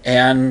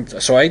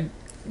 and so I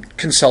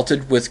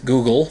consulted with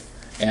Google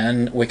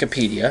and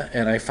Wikipedia,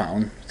 and I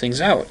found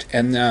things out.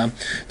 And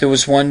there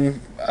was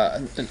one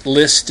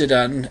listed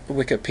on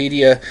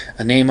Wikipedia,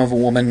 a name of a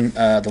woman.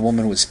 The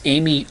woman was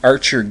Amy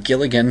Archer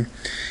Gilligan,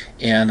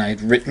 and I'd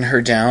written her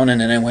down,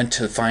 and then I went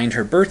to find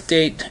her birth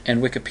date,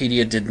 and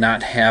Wikipedia did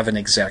not have an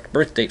exact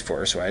birth date for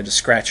her, so I had to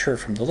scratch her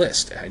from the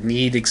list. I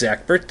need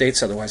exact birth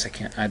dates, otherwise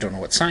I don't know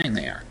what sign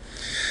they are.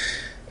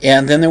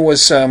 And then there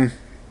was, I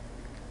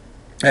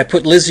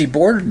put Lizzie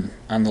Borden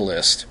on the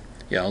list.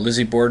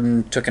 Lizzie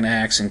Borden took an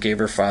axe and gave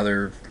her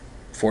father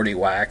 40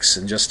 whacks,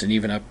 and just to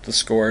even up the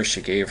score,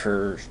 she gave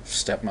her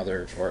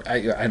stepmother, or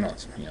I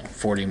don't know,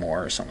 40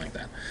 more or something like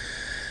that.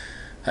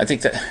 I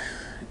think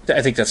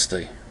that's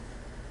the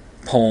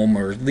poem,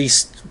 or at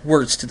least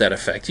words to that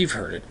effect. You've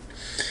heard it.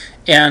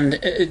 And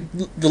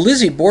the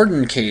Lizzie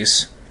Borden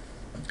case,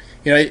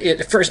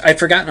 at first I'd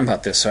forgotten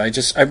about this, so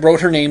I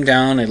wrote her name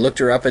down, I looked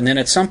her up, and then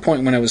at some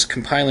point when I was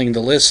compiling the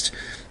list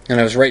and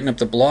I was writing up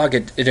the blog,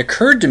 it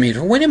occurred to me,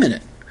 wait a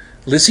minute,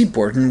 Lizzie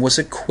Borden was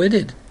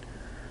acquitted.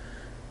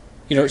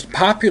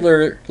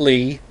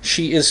 Popularly,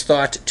 she is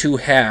thought to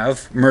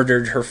have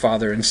murdered her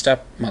father and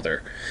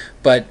stepmother,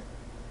 but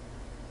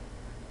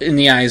in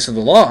the eyes of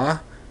the law,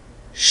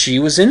 she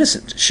was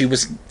innocent. She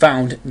was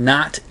found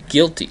not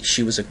guilty.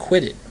 She was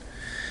acquitted.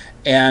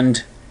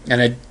 And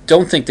I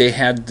don't think they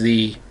had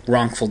the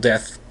wrongful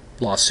death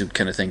lawsuit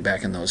kind of thing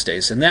back in those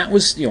days. And that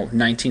was,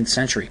 19th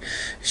century.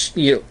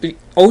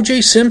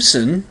 O.J.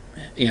 Simpson,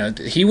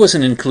 he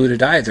wasn't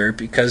included either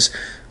because,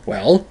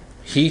 well,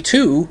 he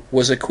too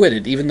was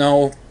acquitted, even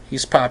though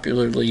he's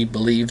popularly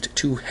believed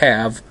to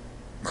have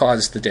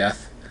caused the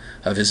death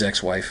of his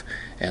ex-wife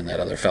and that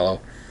other fellow.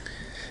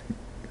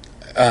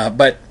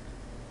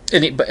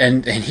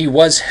 And he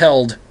was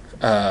held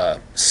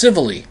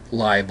civilly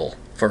liable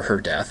for her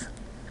death,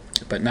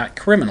 but not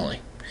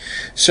criminally.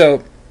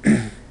 So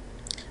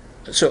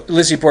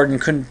Lizzie Borden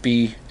couldn't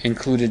be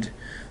included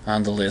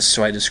on the list,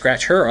 so I had to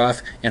scratch her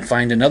off and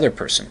find another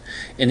person.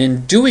 And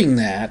in doing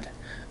that,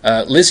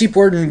 Lizzie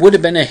Borden would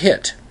have been a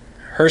hit.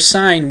 Her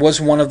sign was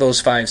one of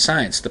those 5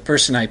 signs. The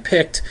person I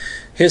picked,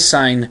 his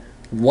sign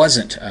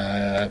wasn't.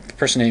 A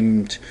person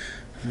named,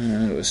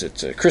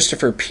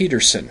 Christopher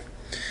Peterson.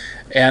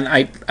 And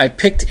I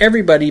picked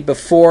everybody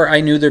before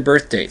I knew their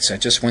birth dates. I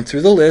just went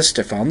through the list,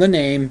 I found the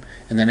name,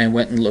 and then I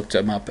went and looked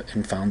them up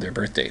and found their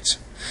birth dates.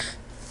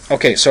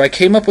 Okay, so I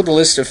came up with a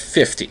list of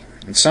 50.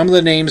 And some of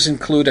the names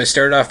include, I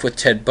started off with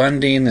Ted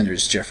Bundy, and then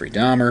there's Jeffrey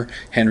Dahmer,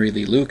 Henry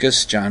Lee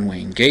Lucas, John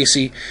Wayne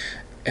Gacy,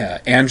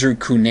 Andrew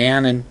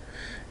Cunanan,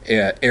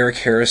 Eric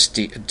Harris,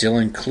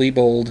 Dylan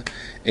Klebold,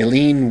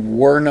 Aileen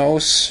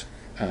Wuornos.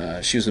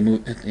 She was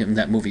in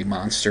that movie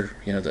Monster,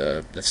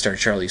 that starred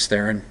Charlize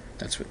Theron.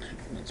 That's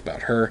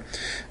about her.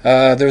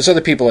 There was other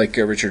people like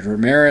Richard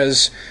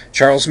Ramirez,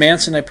 Charles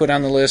Manson I put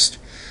on the list,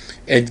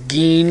 Ed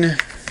Gein.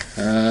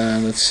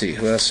 Let's see,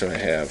 who else do I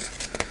have?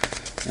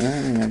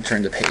 I'm going to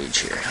turn the page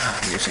here.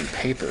 I'm using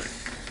paper.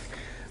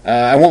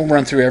 I won't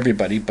run through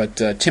everybody, but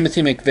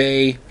Timothy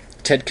McVeigh,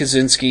 Ted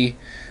Kaczynski,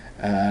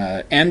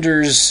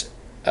 Anders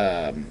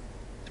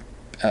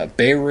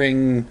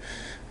Behring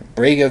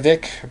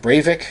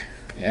Breivik.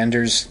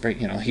 Anders,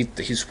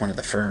 he's one of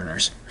the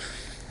foreigners.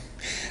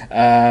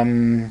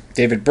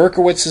 David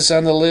Berkowitz is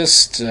on the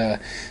list.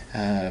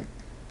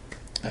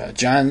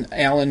 John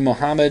Allen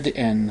Muhammad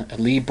and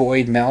Lee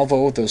Boyd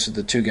Malvo. Those are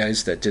the two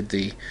guys that did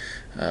the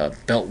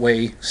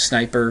Beltway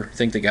sniper. I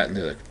think they got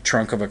into the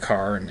trunk of a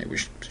car and they were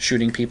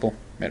shooting people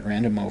at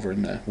random over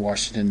in the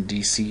Washington,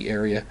 D.C.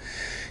 area.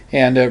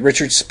 And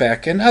Richard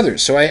Speck and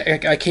others. So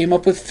I came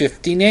up with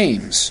 50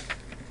 names.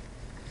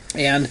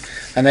 And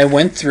I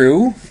went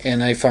through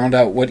and I found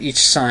out what each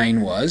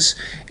sign was,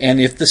 and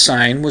if the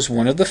sign was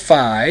one of the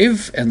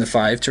five, and the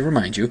five, to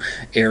remind you,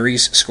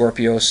 Aries,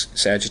 Scorpio,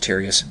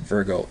 Sagittarius,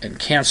 Virgo, and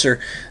Cancer,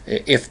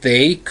 if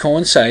they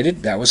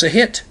coincided, that was a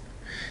hit.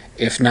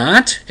 If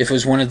not, if it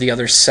was one of the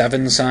other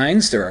 7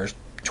 signs, there are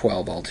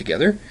 12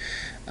 altogether,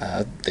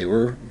 they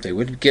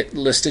would get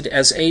listed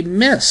as a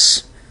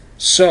miss.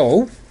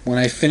 So, when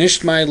I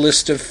finished my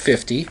list of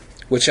 50,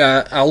 which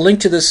I'll link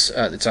to this,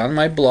 it's on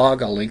my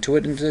blog, I'll link to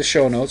it in the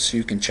show notes so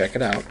you can check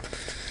it out.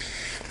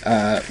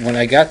 When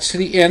I got to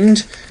the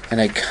end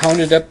and I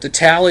counted up the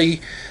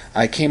tally,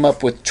 I came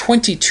up with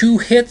 22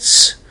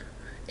 hits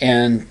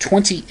and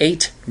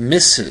 28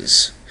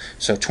 misses.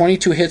 So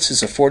 22 hits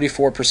is a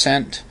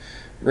 44%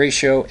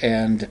 ratio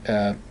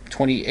and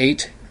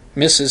 28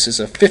 misses is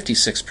a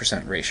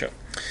 56% ratio.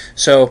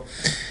 So,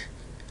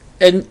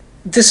 and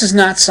this is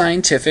not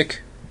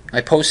scientific. I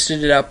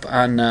posted it up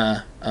on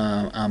my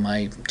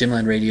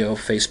Dimland Radio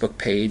Facebook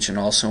page and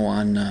also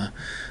on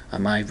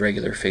my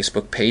regular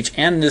Facebook page.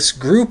 And this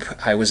group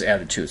I was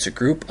added to. It's a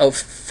group of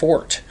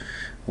Fort,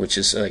 which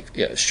is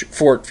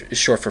Fort is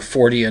short for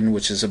Fortean,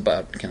 which is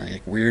about kind of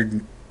like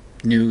weird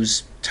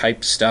news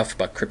type stuff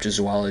about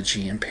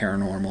cryptozoology and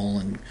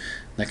paranormal and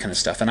that kind of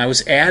stuff. And I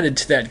was added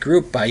to that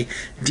group by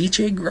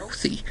DJ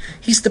Grothy.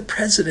 He's the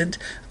president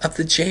of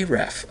the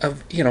JREF,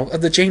 of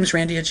the James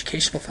Randi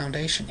Educational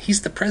Foundation.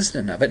 He's the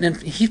president of it,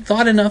 and he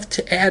thought enough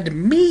to add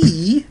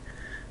me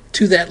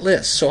to that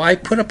list. So I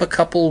put up a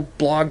couple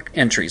blog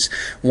entries.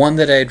 One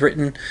that I had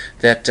written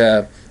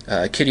that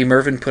Kitty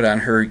Mervin put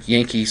on her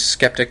Yankee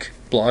Skeptic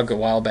blog a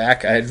while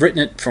back. I had written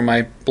it for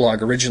my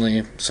blog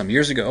originally some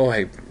years ago.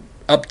 I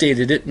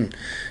updated it, and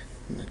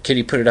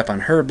Kitty put it up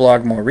on her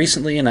blog more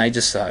recently, and I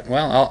just thought,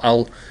 well,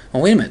 oh,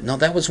 wait a minute. No,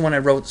 that was one I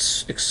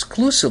wrote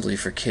exclusively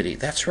for Kitty.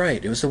 That's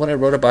right. It was the one I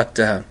wrote about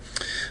the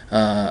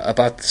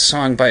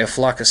song by a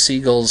flock of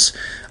seagulls,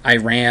 I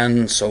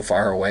ran so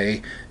far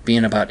away,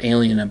 being about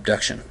alien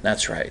abduction.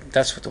 That's right.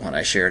 That's what the one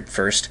I shared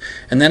first.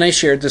 And then I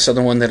shared this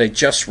other one that I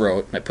just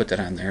wrote, and I put that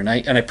on there. And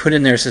I put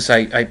in there, says,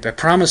 I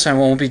promise I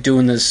won't be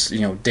doing this,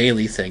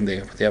 daily thing.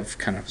 They have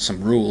kind of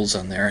some rules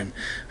on there,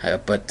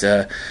 but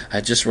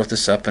I just wrote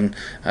this up, and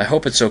I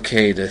hope it's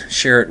okay to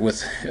share it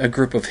with a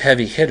group of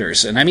heavy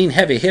hitters. And I mean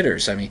heavy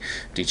hitters. I mean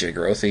DJ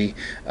Grothy,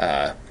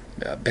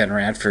 Ben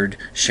Radford,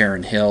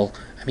 Sharon Hill.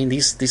 I mean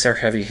these are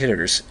heavy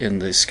hitters in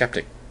the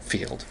skeptic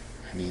field.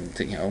 I mean,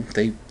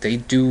 they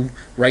do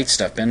right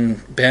stuff. Ben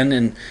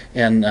and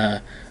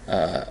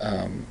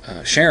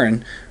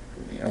Sharon,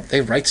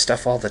 they write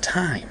stuff all the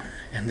time,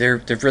 and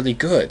they're really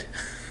good.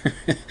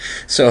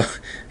 So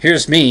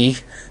here's me,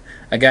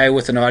 a guy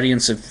with an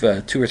audience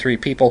of 2 or 3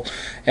 people,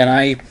 and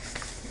I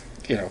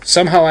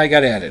somehow I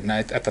got added, and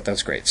I thought that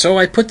was great. So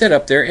I put that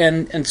up there,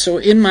 and so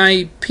in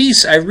my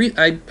piece, I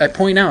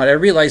point out, I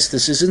realized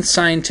this isn't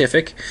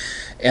scientific,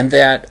 and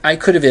that I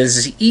could have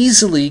as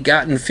easily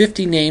gotten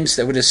 50 names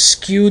that would have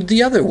skewed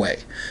the other way.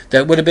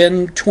 That would have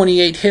been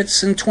 28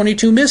 hits and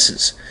 22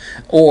 misses.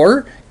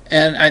 Or,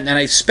 and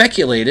I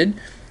speculated,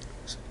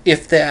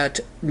 if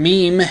that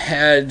meme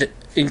had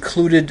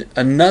included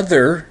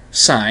another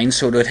sign,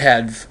 so it would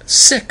have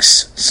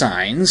 6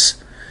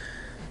 signs,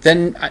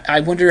 then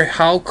I wonder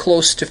how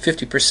close to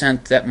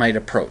 50% that might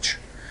approach.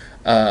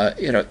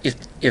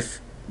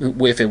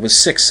 If it was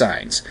 6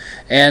 signs.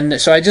 And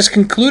so I just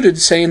concluded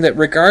saying that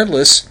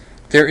regardless,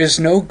 there is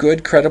no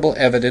good credible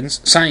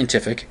evidence,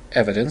 scientific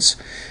evidence,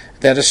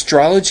 that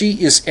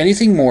astrology is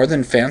anything more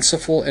than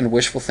fanciful and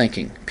wishful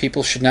thinking.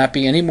 People should not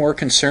be any more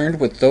concerned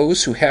with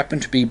those who happen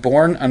to be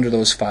born under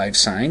those 5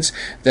 signs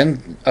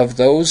than of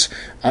those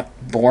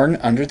born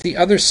under the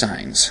other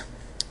signs.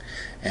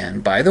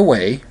 And by the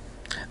way,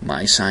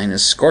 my sign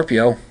is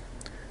Scorpio.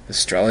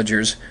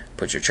 Astrologers,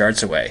 put your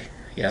charts away.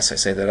 Yes, I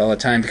say that all the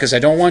time because I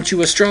don't want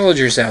you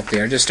astrologers out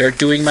there to start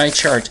doing my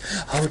chart.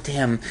 Oh,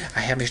 damn,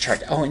 I have your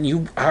chart. Oh, and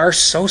you are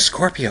so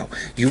Scorpio.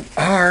 You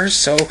are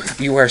so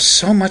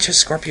much a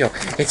Scorpio.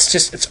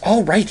 It's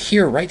all right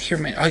here,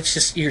 man. Oh,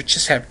 you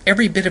just have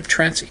every bit of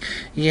trance.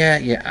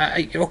 Yeah,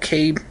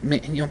 okay,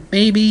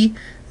 maybe,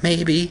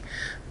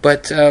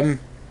 but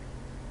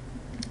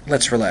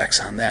let's relax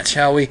on that,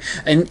 shall we?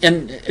 And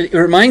it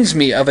reminds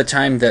me of a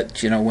time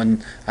that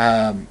when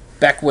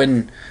back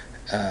when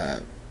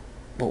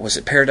what was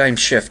it? Paradigm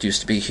Shift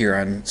used to be here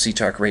on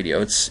Z-Talk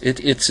Radio. It's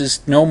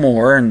is no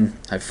more, and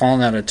I've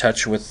fallen out of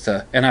touch with,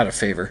 and out of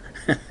favor,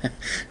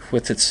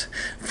 with its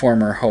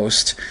former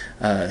host.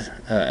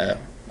 I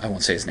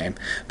won't say his name,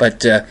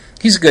 but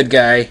he's a good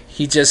guy.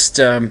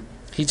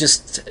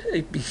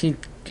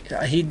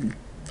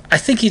 I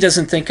think he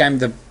doesn't think I'm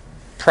the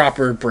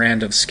proper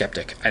brand of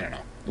skeptic. I don't know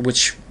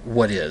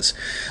what is.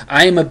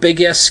 I am a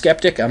big S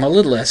skeptic. I'm a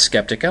little S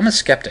skeptic. I'm a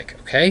skeptic,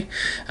 okay?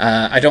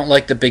 I don't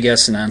like the big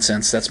S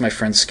nonsense. That's my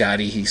friend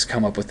Scotty. He's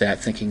come up with that,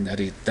 thinking that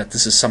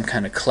this is some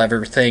kind of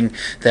clever thing,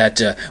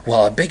 that,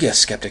 a big S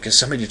skeptic is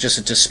somebody who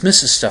just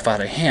dismisses stuff out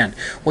of hand.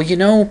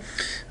 Well,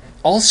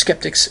 all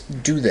skeptics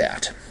do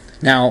that.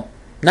 Now,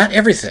 not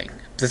everything.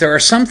 There are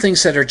some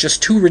things that are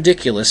just too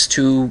ridiculous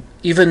to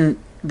even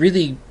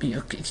really,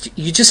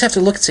 you just have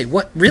to look and say,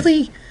 what,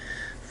 really?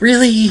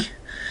 Really?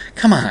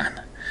 Come on.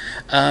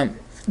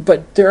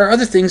 But there are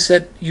other things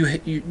that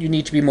you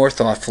need to be more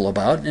thoughtful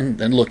about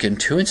and look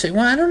into and say,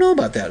 well, I don't know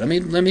about that.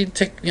 Let me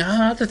take, I'll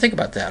have to think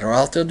about that, or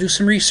I'll have to do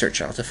some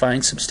research. I'll have to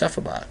find some stuff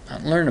about it.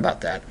 I'll learn about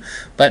that.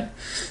 But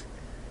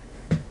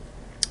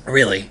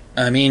really,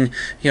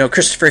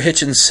 Christopher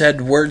Hitchens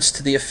said words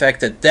to the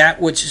effect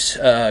that which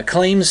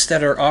claims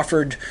that are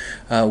offered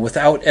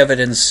without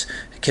evidence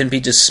can be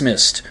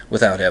dismissed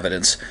without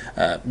evidence.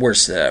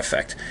 Words to that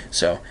effect.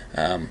 So,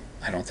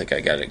 I don't think I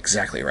got it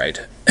exactly right,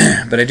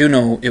 but I do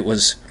know it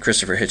was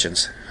Christopher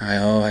Hitchens.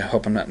 I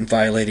hope I'm not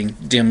violating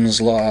Dim's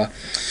law.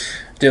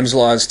 Dim's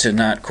law is to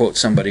not quote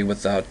somebody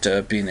without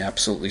being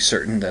absolutely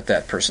certain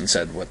that person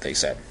said what they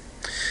said.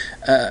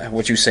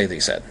 What you say they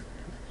said.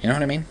 You know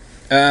what I mean?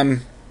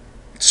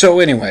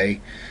 So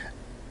anyway,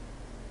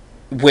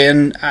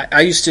 when I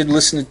used to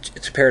listen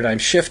to Paradigm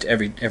Shift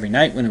every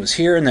night when it was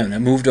here, and then I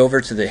moved over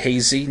to the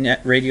Hazy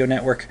Radio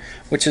Network,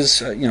 which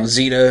is,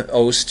 Zeta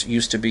Ost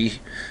used to be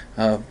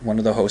one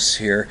of the hosts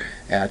here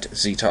at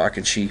Z-Talk,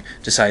 and she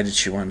decided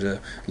she wanted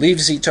to leave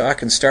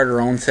Z-Talk and start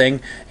her own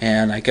thing,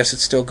 and I guess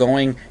it's still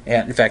going.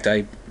 And in fact,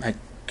 I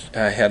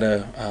had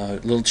a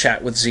little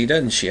chat with Zeta,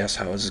 and she asked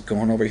how it was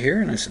going over here,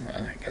 and I said,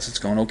 well, I guess it's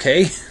going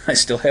okay. I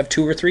still have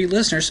 2 or 3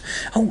 listeners.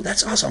 Oh,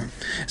 that's awesome.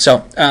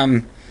 So,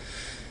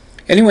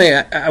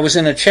 anyway, I was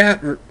in a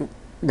chat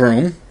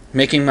room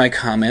making my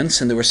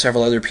comments, and there were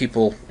several other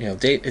people.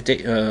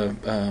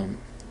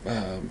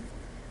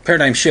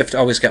 Paradigm Shift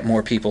always got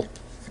more people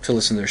to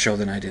listen to their show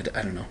than I did.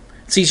 I don't know.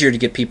 It's easier to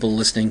get people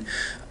listening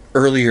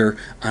earlier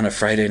on a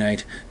Friday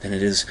night than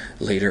it is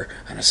later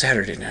on a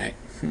Saturday night.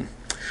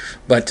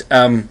 But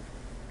and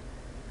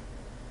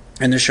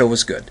the show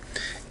was good.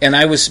 And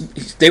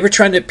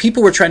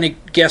people were trying to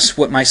guess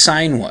what my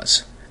sign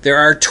was. There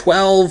are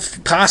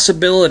 12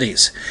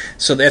 possibilities.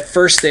 So at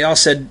first they all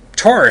said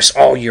Taurus.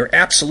 Oh, you're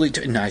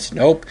absolutely... And I said,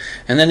 nope.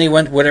 And then they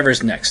went,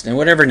 whatever's next, and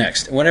whatever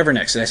next, and whatever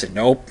next. And I said,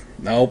 nope.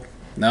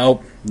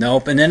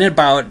 And then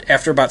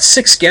after about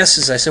 6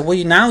 guesses, I said, well,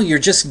 now you're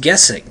just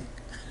guessing.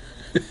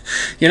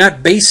 You're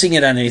not basing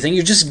it on anything.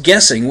 You're just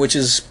guessing, which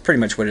is pretty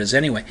much what it is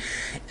anyway.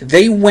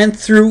 They went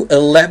through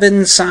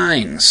 11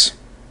 signs.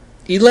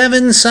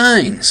 11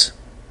 signs.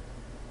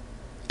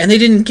 And they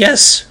didn't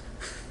guess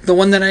the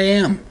one that I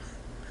am.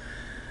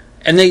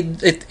 And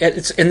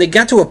they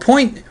got to a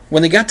point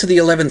when they got to the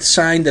 11th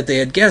sign that they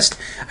had guessed,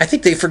 I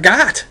think they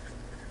forgot.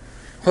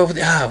 Well,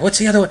 what's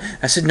the other one?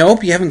 I said,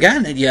 nope, you haven't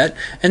gotten it yet.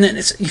 And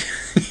then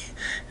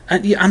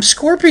I'm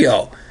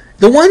Scorpio.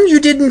 The one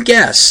you didn't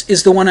guess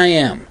is the one I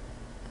am.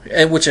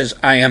 Which is,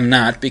 I am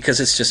not, because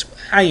it's just,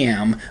 I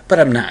am, but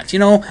I'm not.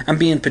 I'm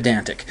being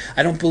pedantic.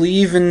 I don't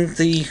believe in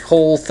the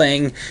whole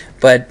thing,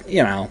 but,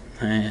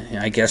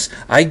 I guess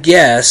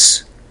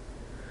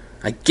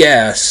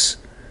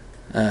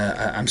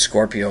I'm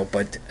Scorpio,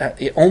 but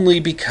only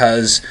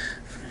because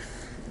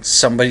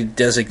somebody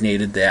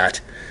designated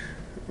that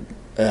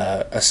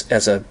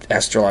as an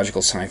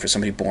astrological sign for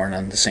somebody born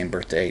on the same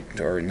birth date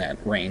or in that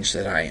range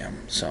that I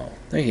am. So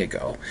there you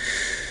go.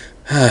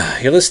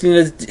 You're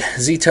listening to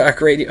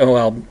Z-Talk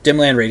Radio,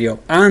 Dimland Radio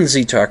on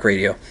Z-Talk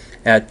Radio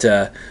at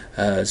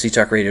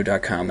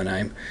ztalkradio.com, and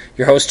I'm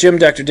your host, Jim,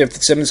 Dr. Dim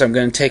Fitzsimmons. I'm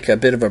going to take a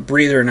bit of a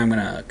breather, and I'm going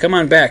to come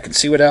on back and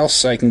see what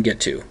else I can get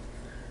to.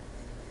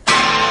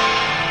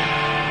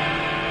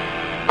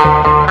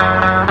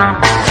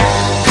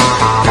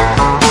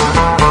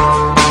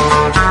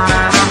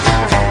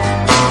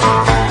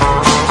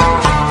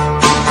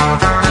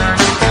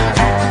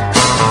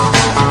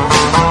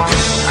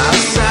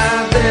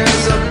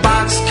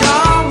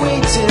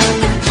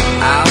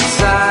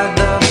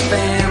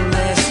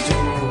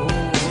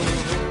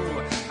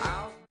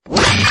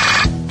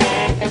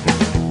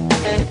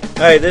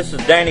 Hey, this is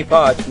Danny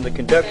Potts from the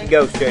Kentucky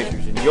Ghost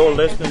Chasers, and you're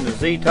listening to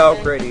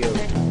Z-Talk Radio.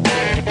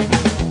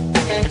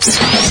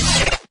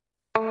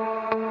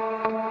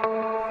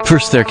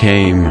 First there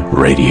came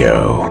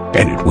radio,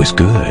 and it was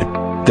good.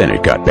 Then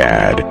it got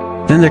bad.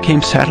 Then there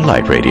came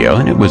satellite radio,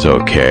 and it was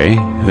okay.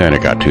 Then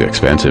it got too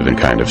expensive and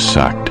kind of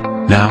sucked.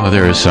 Now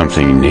there is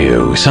something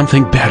new,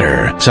 something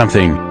better,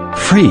 something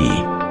free.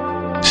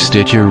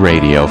 Stitcher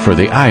Radio for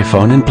the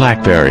iPhone and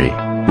BlackBerry.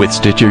 With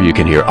Stitcher, you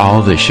can hear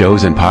all the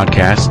shows and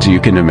podcasts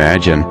you can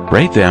imagine,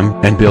 rate them,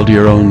 and build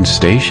your own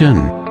station.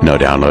 No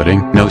downloading,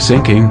 no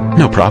syncing,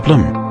 no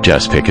problem.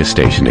 Just pick a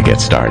station to get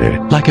started,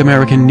 like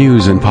American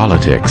news and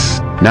politics.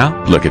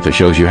 Now, look at the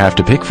shows you have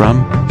to pick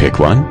from, pick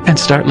one, and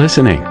start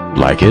listening.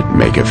 Like it,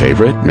 make a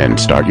favorite, and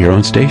start your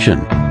own station.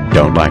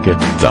 Don't like it?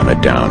 Thumb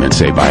it down and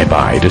say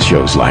bye-bye to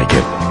shows like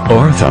it.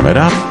 Or thumb it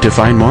up to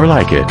find more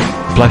like it.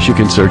 Plus, you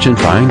can search and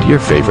find your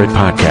favorite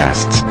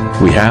podcasts.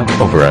 We have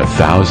over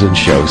 1,000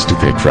 shows to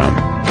pick from.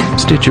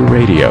 Stitcher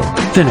Radio,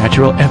 the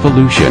natural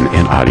evolution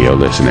in audio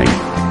listening.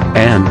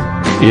 And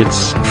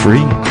it's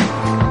free.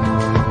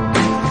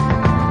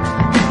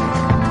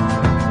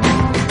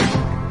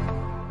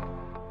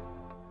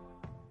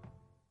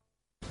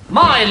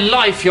 My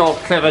life, you're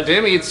clever,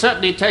 Dim. You'd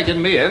certainly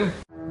taken me in.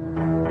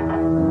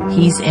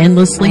 He's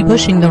endlessly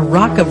pushing the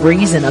rock of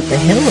reason up the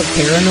hill of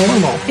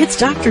paranormal. It's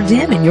Dr.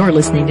 Dim, and you're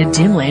listening to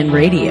Dimland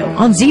Radio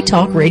on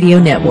Z-Talk Radio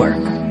Network.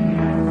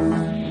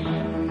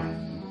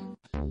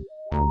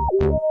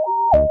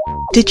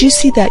 Did you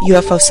see that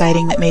UFO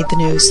sighting that made the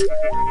news?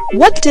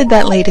 What did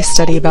that latest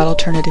study about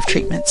alternative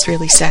treatments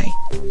really say?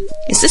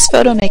 Is this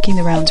photo making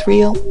the rounds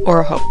real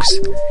or a hoax?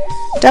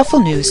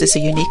 Doubtful News is a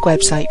unique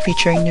website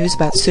featuring news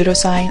about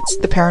pseudoscience,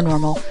 the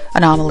paranormal,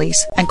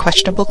 anomalies, and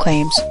questionable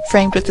claims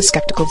framed with a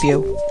skeptical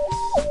view.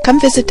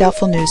 Come visit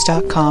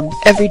doubtfulnews.com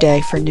every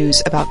day for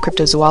news about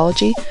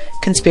cryptozoology,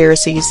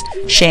 conspiracies,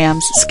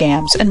 shams,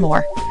 scams, and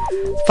more.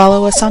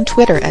 Follow us on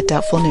Twitter at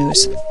Doubtful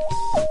News.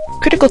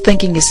 Critical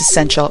thinking is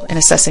essential in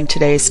assessing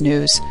today's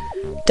news.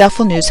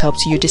 Doubtful News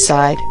helps you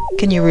decide,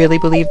 can you really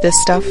believe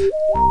this stuff?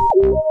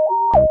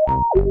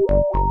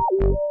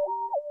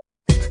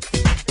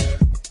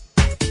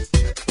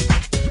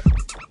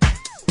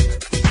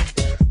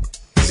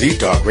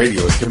 Z-Talk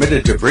Radio is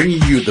committed to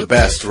bringing you the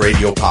best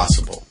radio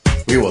possible.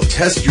 We will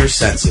test your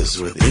senses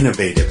with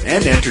innovative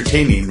and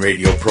entertaining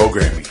radio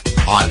programming.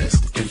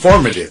 Honest,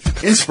 informative,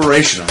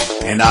 inspirational,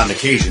 and on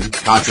occasion,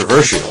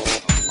 controversial.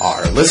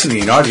 Our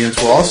listening audience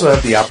will also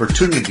have the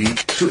opportunity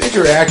to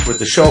interact with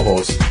the show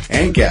hosts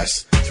and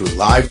guests through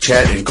live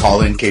chat and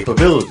call-in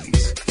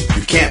capabilities.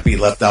 You can't be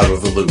left out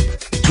of the loop.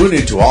 Tune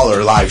into all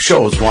our live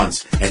shows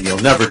once, and you'll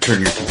never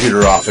turn your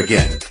computer off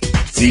again.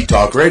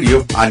 Z-Talk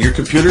Radio on your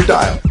computer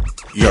dial.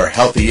 Your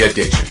healthy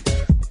addiction.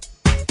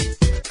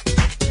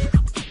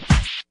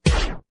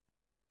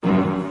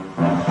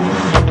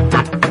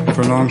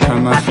 For a long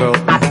time I felt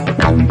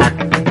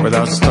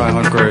without style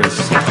or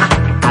grace,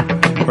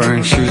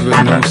 wearing shoes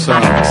with no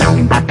socks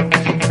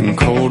in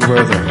cold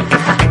weather.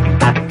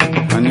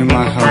 I knew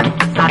my heart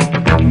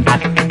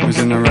was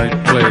in the right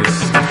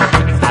place.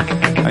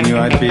 I knew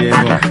I'd be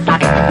able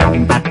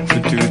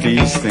to do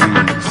these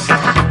things.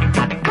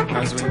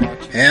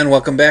 And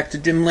welcome back to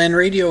Dimland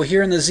Radio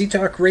here on the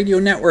Z-Talk Radio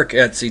Network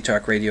at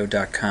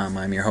ztalkradio.com.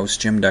 I'm your host,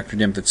 Jim, Dr.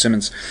 Dim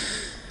Fitzsimmons.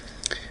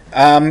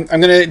 I'm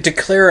going to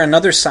declare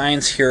another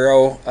science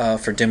hero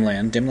for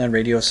Dimland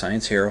Radio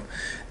Science Hero.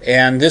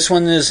 And this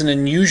one is an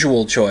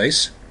unusual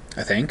choice,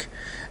 I think.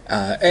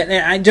 And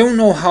I don't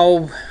know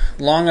how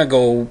long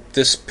ago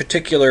this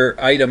particular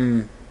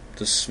item,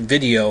 this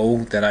video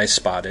that I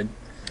spotted,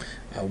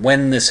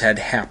 when this had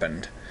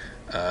happened.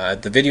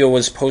 The video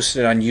was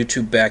posted on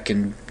YouTube back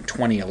in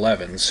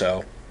 2011,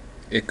 so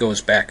it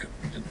goes back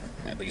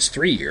at least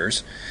 3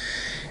 years.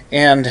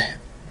 And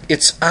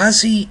it's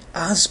Ozzy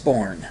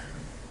Osbourne.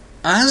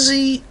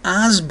 Ozzy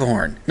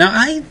Osbourne. Now,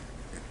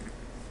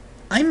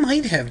 I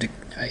might have to...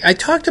 I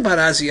talked about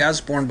Ozzy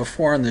Osbourne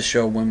before on the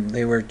show when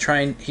they were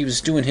trying... He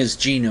was doing his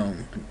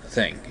genome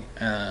thing.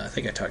 I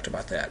think I talked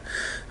about that.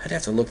 I'd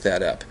have to look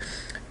that up.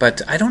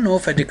 But I don't know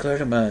if I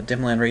declared him a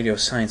Dimland Radio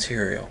Science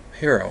hero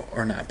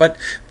or not. But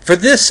for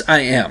this, I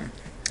am.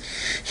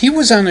 He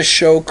was on a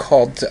show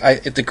called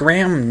the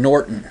Graham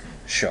Norton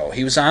Show.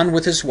 He was on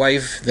with his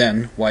wife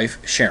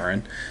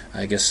Sharon.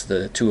 I guess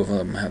the two of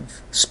them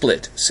have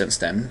split since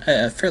then,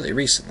 fairly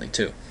recently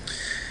too.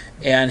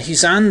 And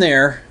he's on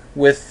there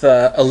with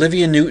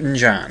Olivia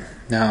Newton-John.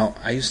 Now,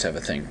 I used to have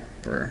a thing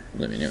for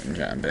Olivia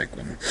Newton-John back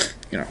when,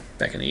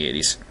 back in the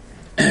 80s.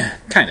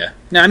 Kind of.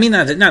 No, I mean,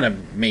 not a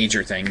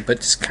major thing,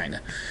 but just kind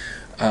of.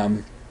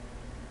 I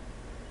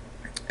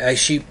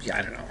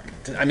don't know.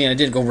 I mean, I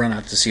did go run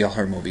out to see all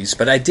her movies,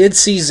 but I did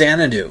see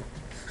Xanadu,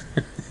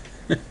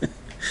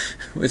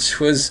 which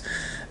was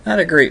not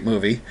a great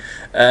movie.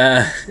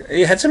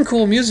 It had some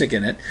cool music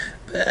in it,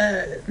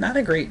 but not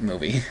a great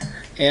movie.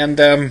 And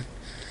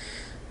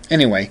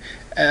anyway,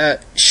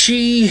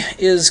 she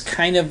is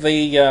kind of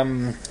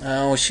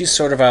she's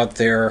sort of out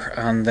there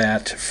on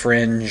that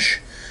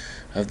fringe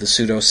of the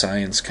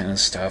pseudoscience kind of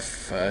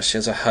stuff. She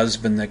has a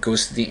husband that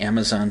goes to the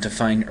Amazon to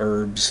find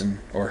herbs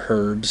or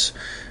herbs,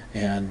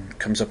 and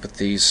comes up with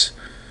these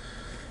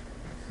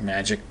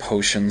magic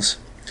potions.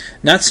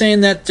 Not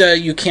saying that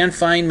you can't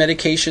find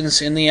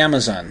medications in the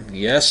Amazon.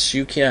 Yes,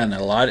 you can.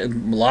 A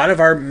lot of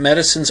our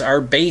medicines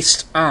are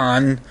based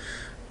on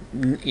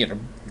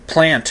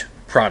plant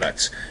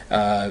products.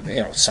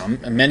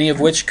 Many of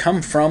which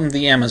come from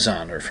the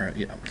Amazon, or from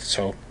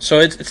So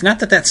it's not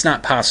that that's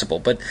not possible,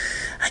 but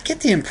I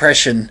get the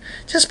impression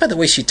just by the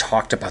way she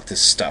talked about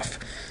this stuff.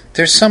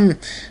 There's some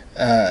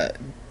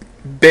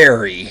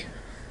berry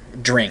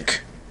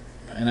drink,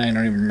 and I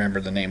don't even remember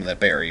the name of that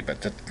berry,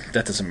 but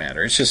that doesn't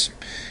matter. It's just.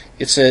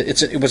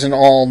 It was an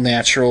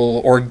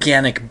all-natural,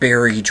 organic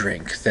berry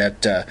drink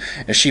that,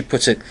 as she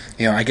puts it,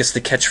 I guess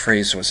the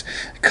catchphrase was,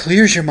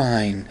 clears your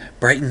mind,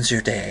 brightens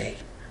your day.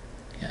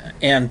 Yeah.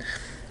 And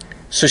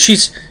so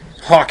she's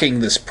hawking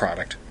this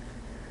product.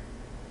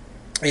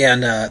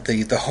 And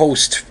the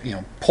host,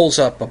 pulls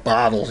up a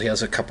bottle. He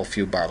has a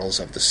few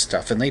bottles of this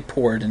stuff, and they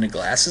pour it into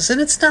glasses.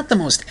 And it's not the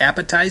most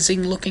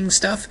appetizing-looking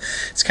stuff.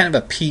 It's kind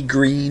of a pea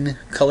green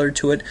color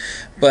to it.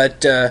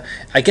 But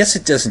I guess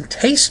it doesn't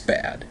taste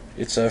bad.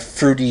 It's a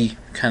fruity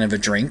kind of a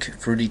drink,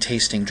 fruity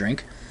tasting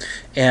drink.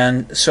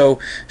 And so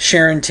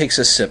Sharon takes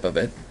a sip of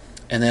it,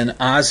 and then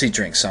Ozzy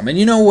drinks some. And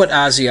you know what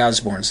Ozzy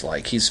Osbourne's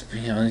like. He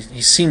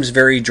seems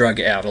very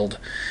drug-addled.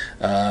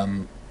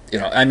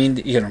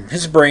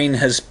 His brain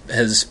has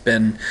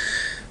been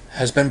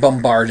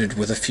bombarded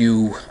with a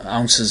few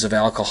ounces of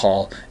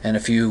alcohol and a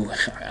few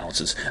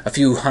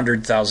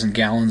 100,000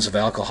 gallons of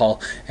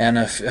alcohol and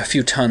a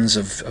few tons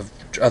of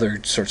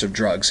other sorts of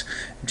drugs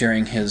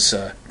during his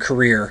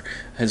career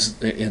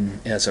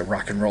as a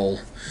rock and roll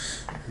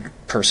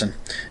person,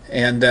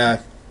 and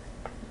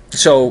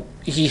so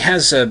he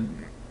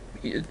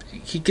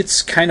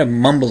gets kind of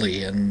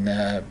mumbly and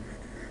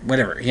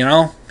whatever, you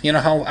know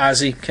how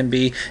Ozzy can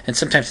be, and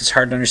sometimes it's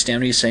hard to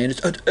understand what he's saying.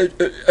 It's it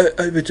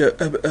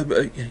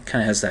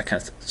kind of has that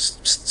kind of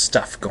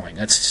stuff going.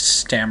 That's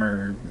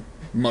stammer,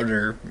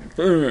 mutter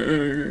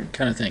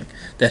kind of thing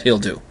that he'll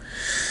do.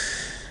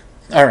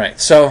 All right,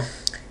 so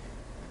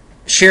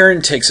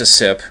Sharon takes a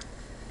sip.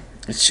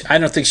 I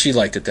don't think she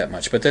liked it that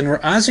much, but then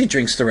Ozzy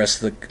drinks the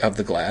rest of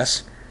the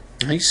glass.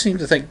 He seemed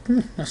to think,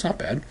 that's not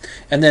bad.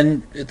 And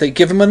then they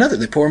give him another.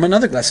 They pour him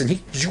another glass, and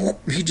he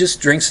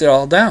just drinks it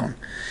all down.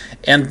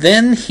 And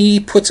then he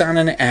puts on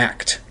an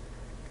act.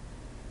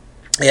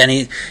 And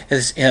he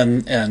says,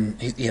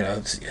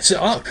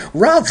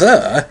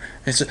 rather,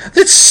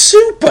 that's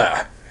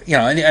super.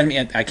 I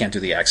mean, I can't do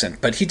the accent,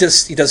 but he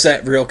does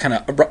that real kind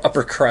of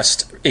upper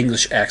crust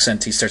English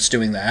accent. He starts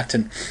doing that,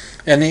 and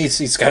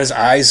he's got his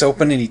eyes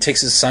open, and he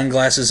takes his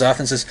sunglasses off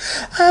and says,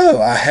 "Oh,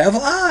 I have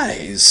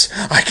eyes.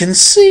 I can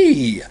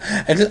see."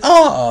 And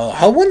oh,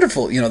 how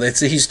wonderful!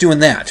 He's doing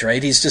that,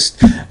 right? He's just,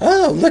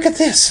 oh, look at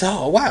this.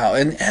 Oh, wow!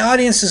 And the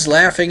audience is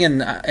laughing,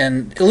 and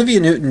Olivia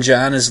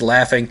Newton-John is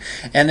laughing,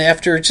 and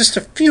after just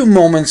a few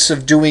moments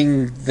of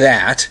doing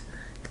that,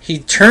 he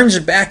turns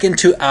back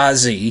into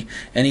Ozzy,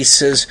 and he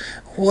says,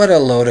 "What a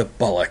load of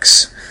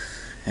bollocks."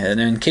 And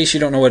in case you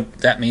don't know what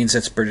that means,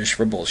 that's British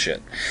for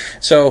bullshit.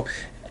 So,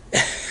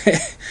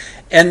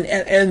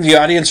 and the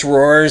audience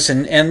roars,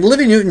 and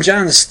Olivia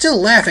Newton-John is still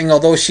laughing,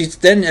 although she's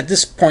then at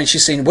this point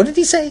she's saying, "What did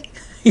he say?"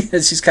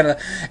 She's kind of,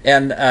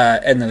 and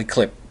then the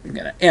clip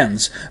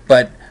ends.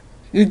 But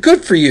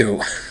good for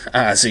you,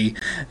 Ozzy.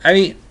 I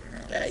mean,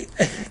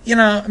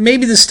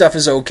 maybe this stuff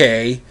is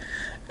okay,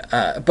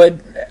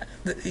 but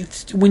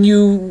when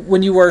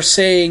you are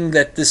saying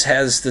that this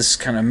has this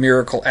kind of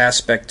miracle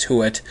aspect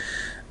to it,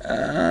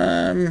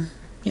 not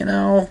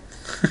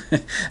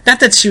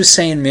that she was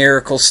saying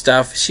miracle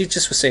stuff, she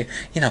just was saying,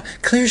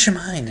 clears your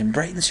mind and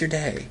brightens your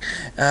day,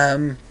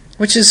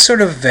 which is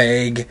sort of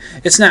vague.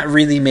 It's not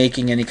really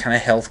making any kind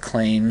of health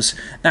claims,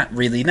 not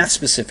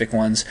specific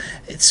ones.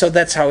 So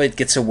that's how it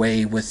gets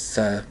away with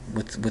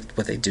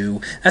what they do.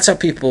 That's how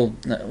people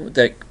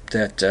that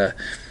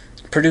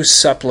produce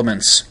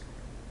supplements,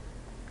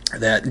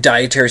 that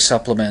dietary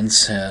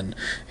supplements and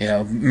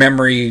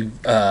memory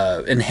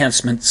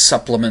enhancement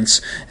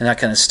supplements and that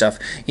kind of stuff,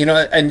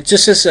 and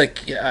just as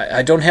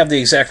I don't have the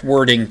exact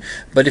wording,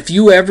 but if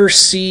you ever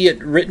see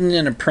it written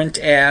in a print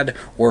ad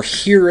or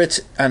hear it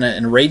in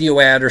a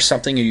radio ad or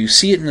something, or you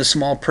see it in a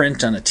small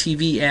print on a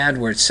TV ad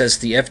where it says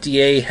the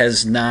FDA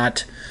has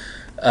not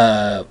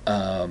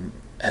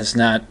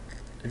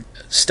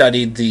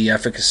studied the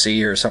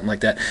efficacy or something like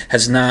that,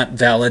 has not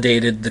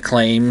validated the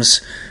claims,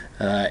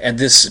 and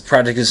this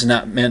product is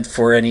not meant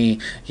for any,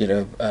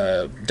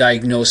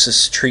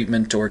 diagnosis,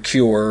 treatment, or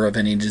cure of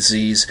any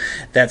disease.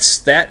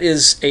 That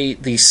is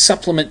the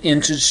supplement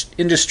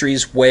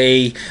industry's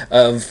way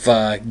of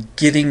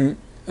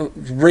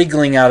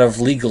wriggling out of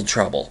legal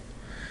trouble.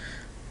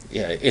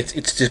 Yeah,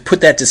 it's to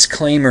put that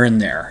disclaimer in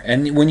there,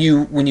 and when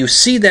you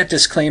see that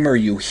disclaimer,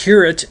 you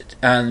hear it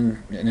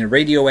in a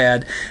radio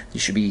ad,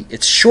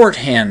 it's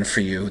shorthand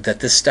for you that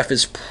this stuff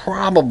is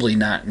probably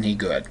not any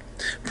good.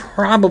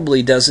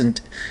 Probably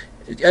doesn't.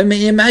 I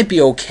mean, it might be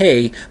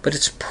okay, but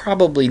it's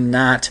probably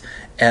not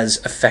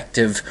as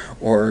effective,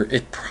 or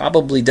it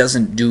probably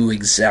doesn't do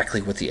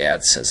exactly what the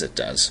ad says it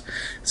does.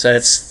 So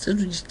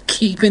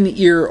keep an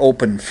ear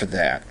open for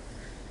that.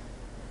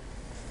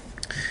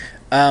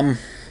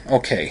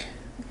 Okay.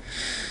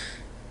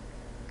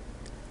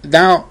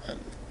 Now,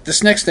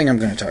 this next thing I'm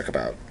going to talk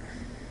about,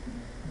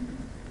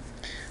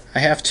 I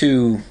have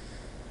to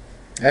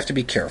I have to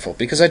be careful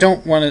because I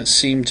don't want to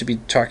seem to be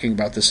talking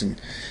about this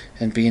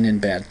and being in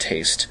bad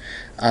taste.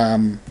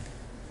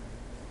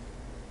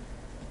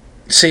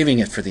 Saving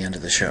it for the end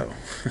of the show.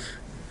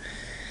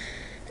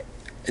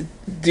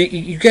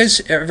 You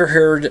guys ever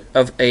heard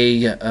of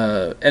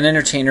an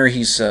entertainer?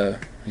 He's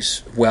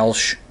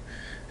Welsh.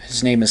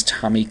 His name is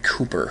Tommy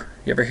Cooper.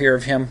 You ever hear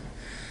of him?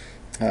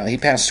 He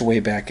passed away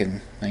back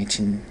in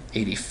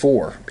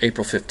 1984,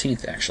 April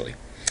 15th, actually,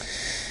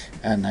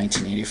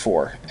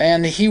 1984.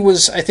 And he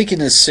was, I think, in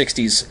his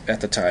 60s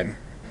at the time.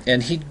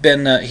 And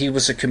he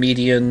was a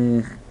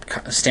comedian,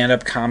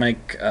 stand-up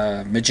comic,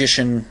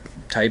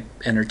 magician-type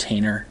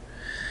entertainer.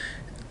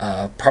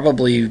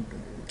 Probably,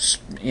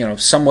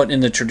 somewhat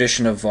in the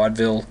tradition of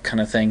vaudeville kind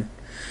of thing,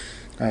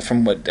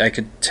 from what I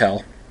could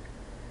tell.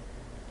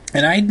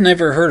 And I'd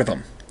never heard of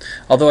him.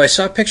 Although I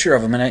saw a picture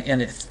of him,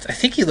 and I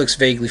think he looks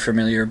vaguely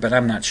familiar, but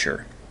I'm not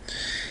sure.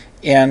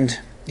 And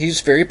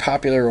he's very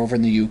popular over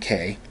in the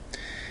UK.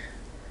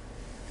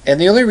 And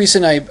the only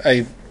reason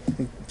I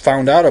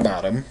found out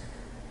about him,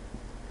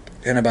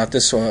 and about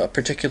this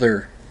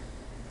particular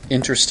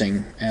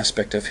interesting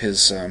aspect of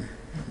his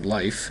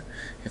life,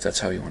 if that's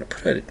how you want to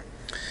put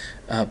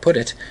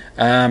it,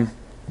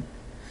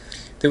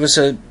 there was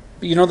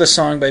the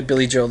song by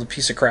Billy Joel, the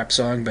piece of crap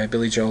song by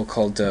Billy Joel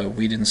called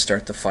We Didn't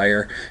Start the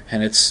Fire,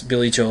 and it's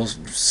Billy Joel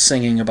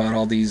singing about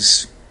all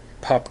these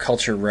pop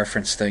culture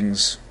reference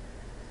things,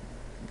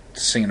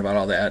 singing about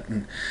all that,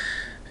 and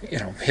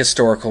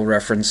historical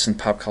reference and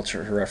pop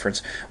culture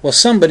reference. Well,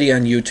 somebody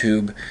on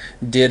YouTube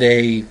did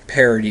a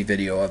parody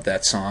video of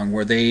that song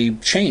where they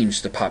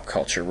change the pop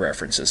culture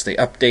references. They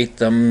update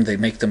them, they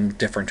make them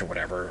different or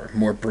whatever, or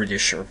more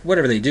British or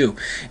whatever they do.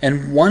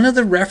 And one of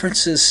the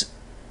references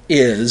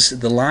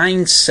the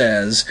line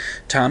says,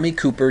 Tommy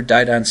Cooper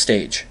died on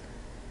stage.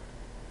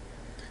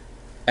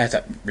 I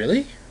thought,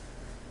 really?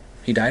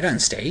 He died on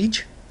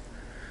stage?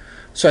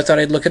 So I thought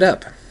I'd look it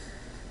up.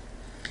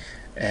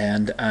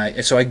 And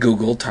so I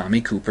Googled Tommy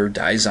Cooper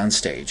dies on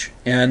stage.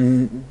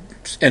 And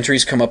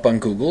entries come up on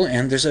Google,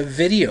 and there's a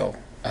video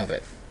of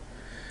it.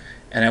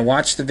 And I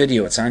watched the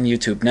video. It's on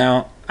YouTube.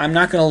 Now, I'm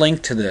not going to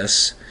link to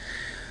this.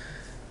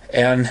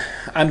 And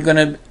I'm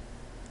going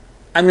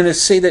to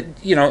say that,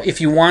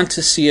 if you want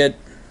to see it,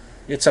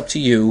 it's up to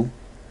you.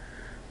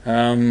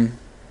 The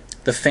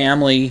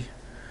family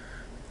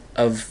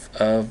of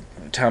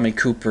Tommy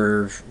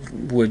Cooper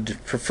would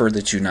prefer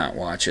that you not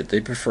watch it. They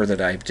prefer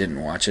that I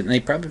didn't watch it, and they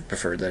probably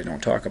prefer that I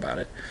don't talk about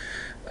it.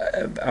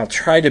 I'll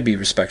try to be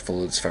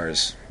respectful as far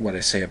as what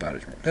I say about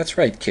it. That's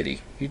right,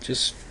 Kitty. You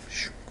just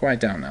quiet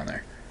down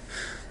there.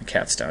 The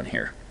cat's down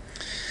here.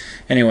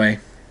 Anyway,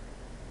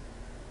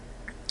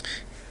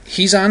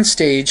 he's on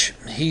stage.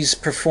 He's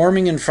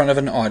performing in front of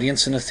an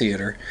audience in a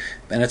theater,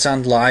 and it's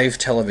on live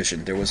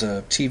television. There was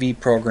a TV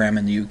program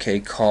in the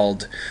UK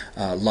called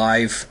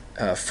Live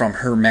from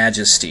Her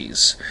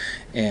Majesty's,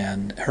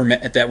 and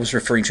that was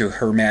referring to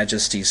Her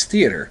Majesty's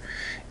Theatre,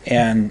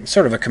 and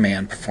sort of a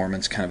command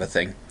performance kind of a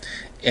thing.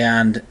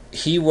 And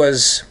he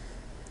was,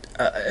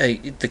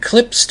 the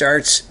clip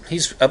starts,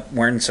 he's up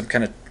wearing some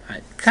kind of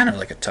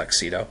like a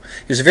tuxedo.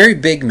 He was a very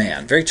big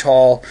man, very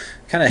tall,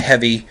 kind of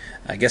heavy.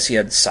 I guess he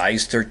had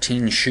size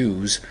 13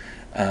 shoes,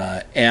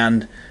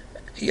 and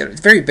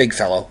very big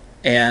fellow.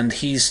 And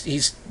he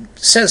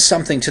says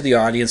something to the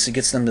audience that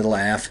gets them to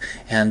laugh,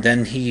 and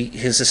then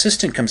his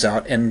assistant comes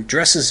out and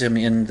dresses him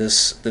in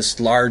this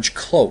large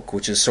cloak,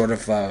 which is sort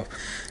of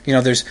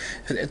there's,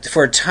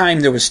 for a time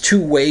there was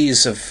two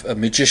ways of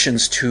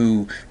magicians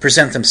to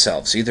present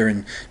themselves, either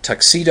in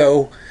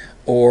tuxedo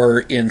or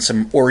in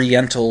some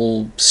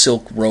oriental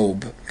silk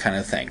robe kind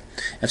of thing.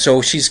 And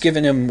so she's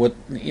given him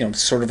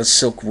sort of a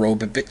silk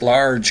robe, a bit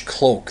large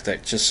cloak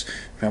that just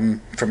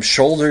from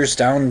shoulders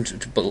down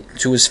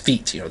to his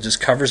feet, just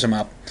covers him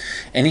up.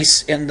 And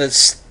the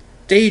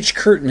stage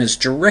curtain is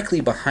directly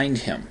behind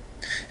him.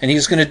 And he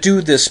was going to do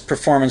this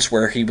performance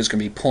where he was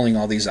going to be pulling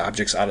all these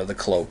objects out of the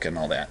cloak and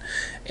all that.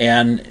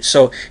 And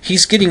so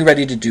he's getting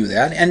ready to do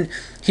that, and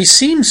he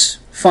seems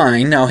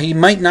fine. Now, he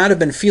might not have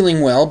been feeling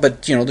well,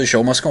 but, the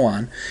show must go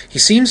on. He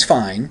seems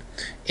fine,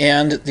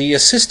 and the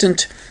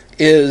assistant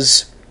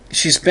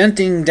she's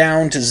bending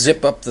down to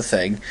zip up the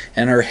thing,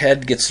 and her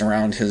head gets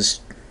around his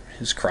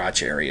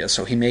crotch area,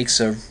 so he makes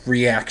a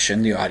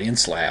reaction, the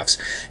audience laughs,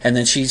 and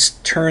then she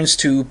turns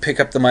to pick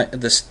up the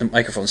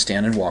microphone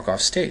stand and walk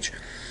off stage.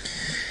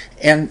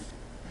 And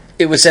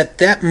it was at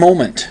that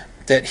moment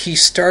that he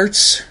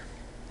starts,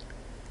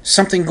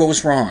 something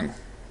goes wrong.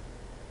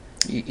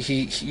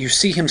 You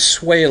see him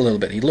sway a little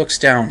bit. He looks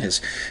down,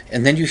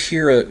 and then you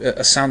hear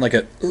a sound like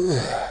a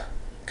ugh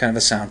kind of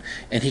a sound,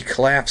 and he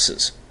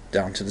collapses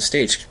down to the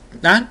stage.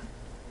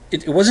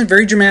 It wasn't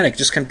very dramatic,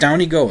 just kind of down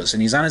he goes,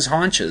 and he's on his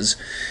haunches,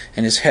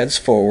 and his head's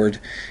forward,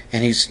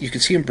 and you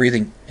can see him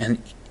breathing,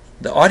 and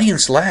the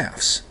audience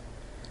laughs.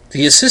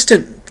 The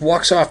assistant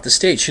walks off the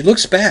stage. She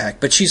looks back,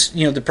 but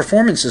the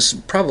performance is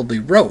probably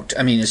rote.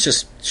 I mean, she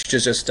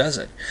just does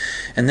it.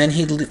 And then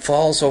he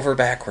falls over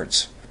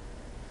backwards.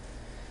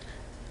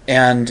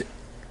 And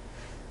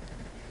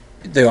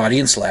the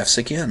audience laughs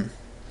again.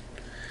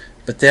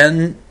 But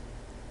then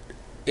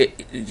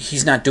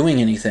he's not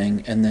doing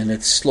anything, and then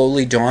it's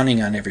slowly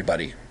dawning on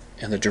everybody.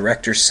 And the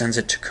director sends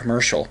it to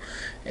commercial,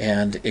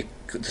 and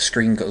the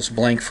screen goes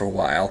blank for a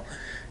while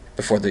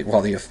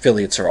while the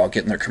affiliates are all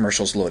getting their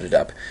commercials loaded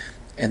up.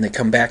 And they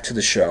come back to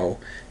the show,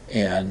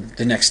 and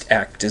the next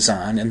act is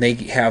on, and they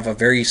have a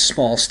very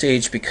small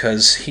stage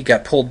because he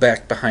got pulled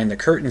back behind the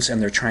curtains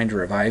and they're trying to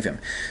revive him.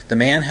 The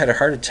man had a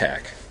heart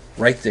attack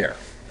right there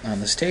on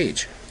the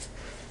stage.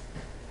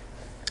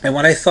 And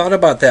when I thought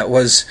about that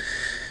was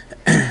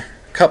a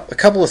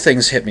couple of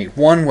things hit me.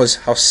 One was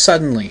how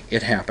suddenly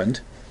it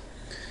happened,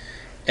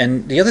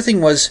 and the other thing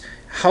was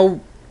how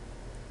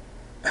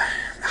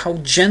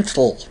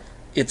gentle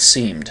it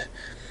seemed.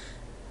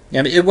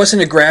 I mean, it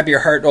wasn't a grab your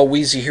heart, oh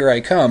Wheezy, here I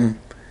come.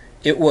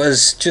 It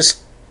was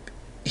just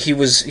he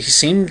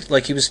seemed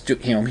like he was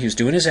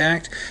doing his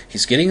act.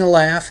 He's getting a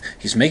laugh.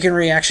 He's making a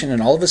reaction, and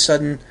all of a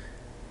sudden,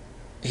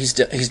 he's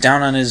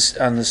down on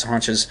his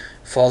haunches,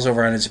 falls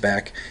over on his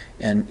back,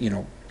 and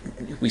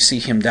we see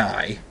him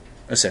die.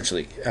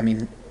 Essentially, I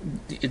mean,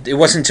 it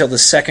wasn't until the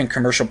second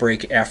commercial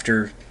break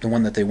after the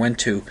one that they went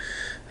to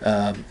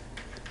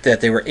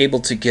that they were able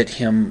to get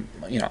him,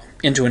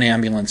 into an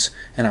ambulance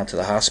and out to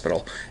the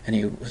hospital, and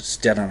he was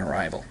dead on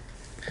arrival.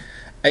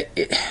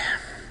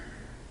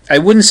 I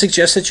wouldn't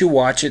suggest that you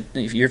watch it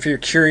if you're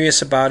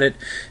curious about it.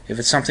 If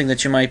it's something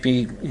that you might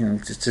be,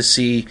 to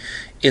see,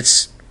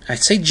 I'd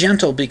say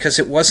gentle, because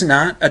it was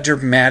not a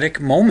dramatic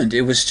moment.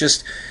 It was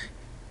just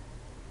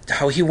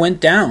how he went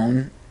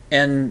down,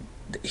 and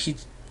I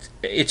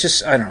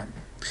don't know.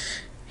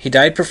 He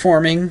died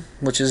performing,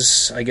 which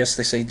is, I guess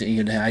they say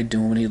he died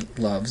doing what he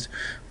loved,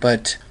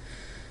 but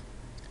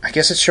I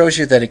guess it shows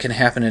you that it can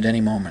happen at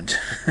any moment.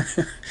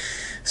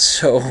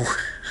 So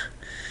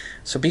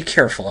be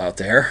careful out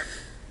there.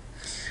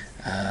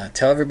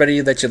 Tell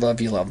everybody that you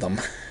love them,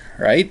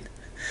 right?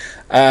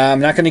 I'm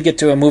not going to get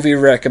to a movie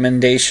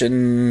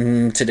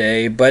recommendation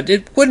today, but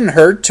it wouldn't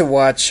hurt to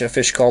watch A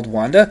Fish Called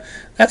Wanda.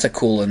 That's a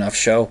cool enough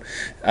show.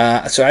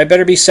 So I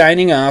better be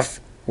signing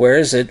off. Where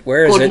is it?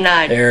 Good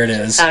night, there it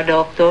is.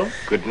 Doctor.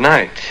 Good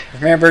night.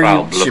 Remember,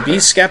 you should be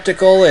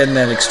skeptical, and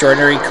that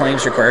extraordinary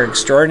claims require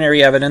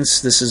extraordinary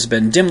evidence. This has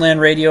been Dimland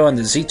Radio on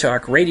the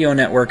ZTalk Radio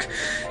Network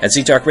at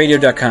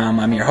ztalkradio.com.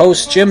 I'm your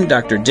host, Jim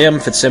Dr.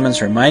 Dim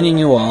Fitzsimmons, reminding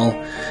you all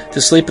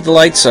to sleep with the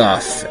lights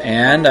off.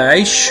 And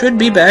I should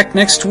be back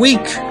next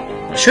week.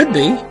 Should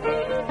be.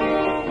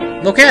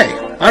 Okay.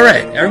 All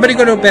right. Everybody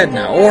go to bed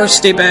now, or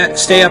stay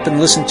up and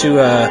listen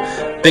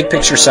to Big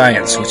Picture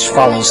Science, which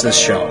follows this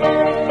show.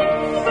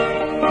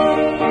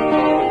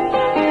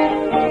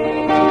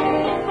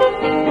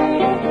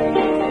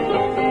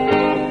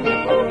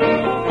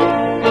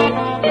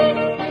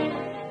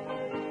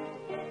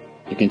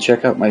 You can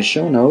check out my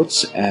show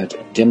notes at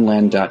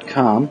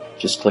dimland.com.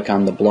 Just click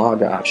on the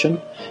blog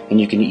option, and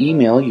you can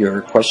email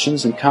your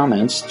questions and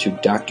comments to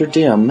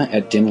drdim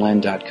at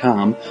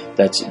dimland.com.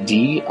 That's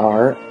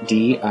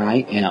DRDIM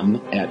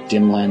at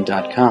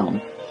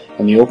dimland.com.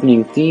 And the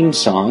opening theme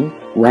song,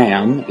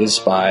 Ram, is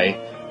by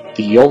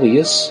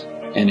Theolius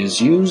and is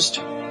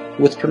used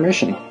with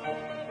permission.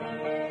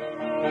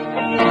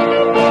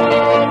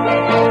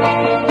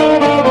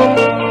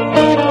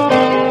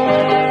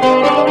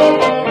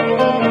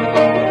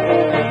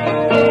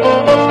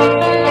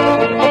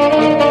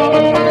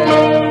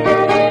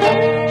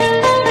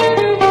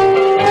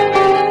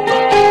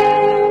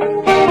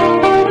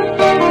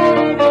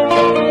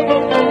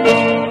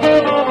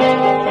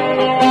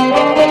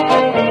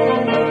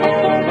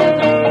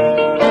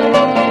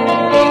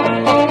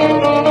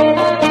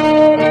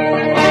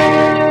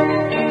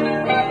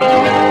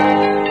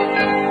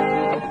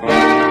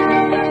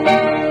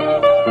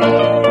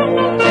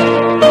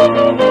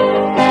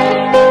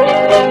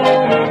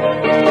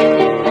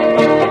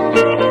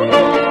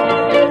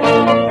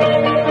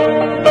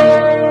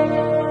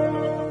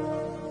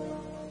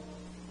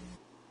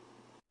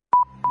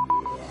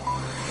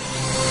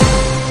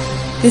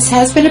 This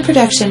has been a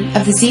production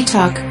of the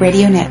ZTalk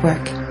Radio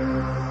Network.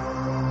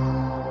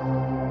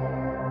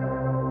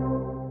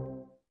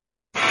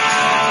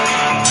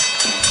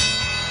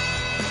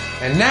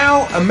 And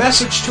now, a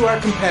message to our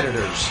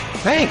competitors.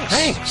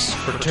 Thanks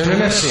for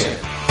tuning us in.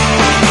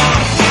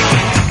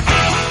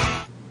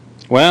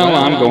 Well,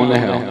 I'm going to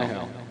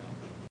hell.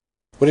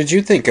 What did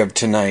you think of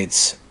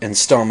tonight's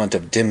installment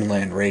of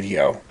Dimland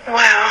Radio?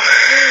 Wow.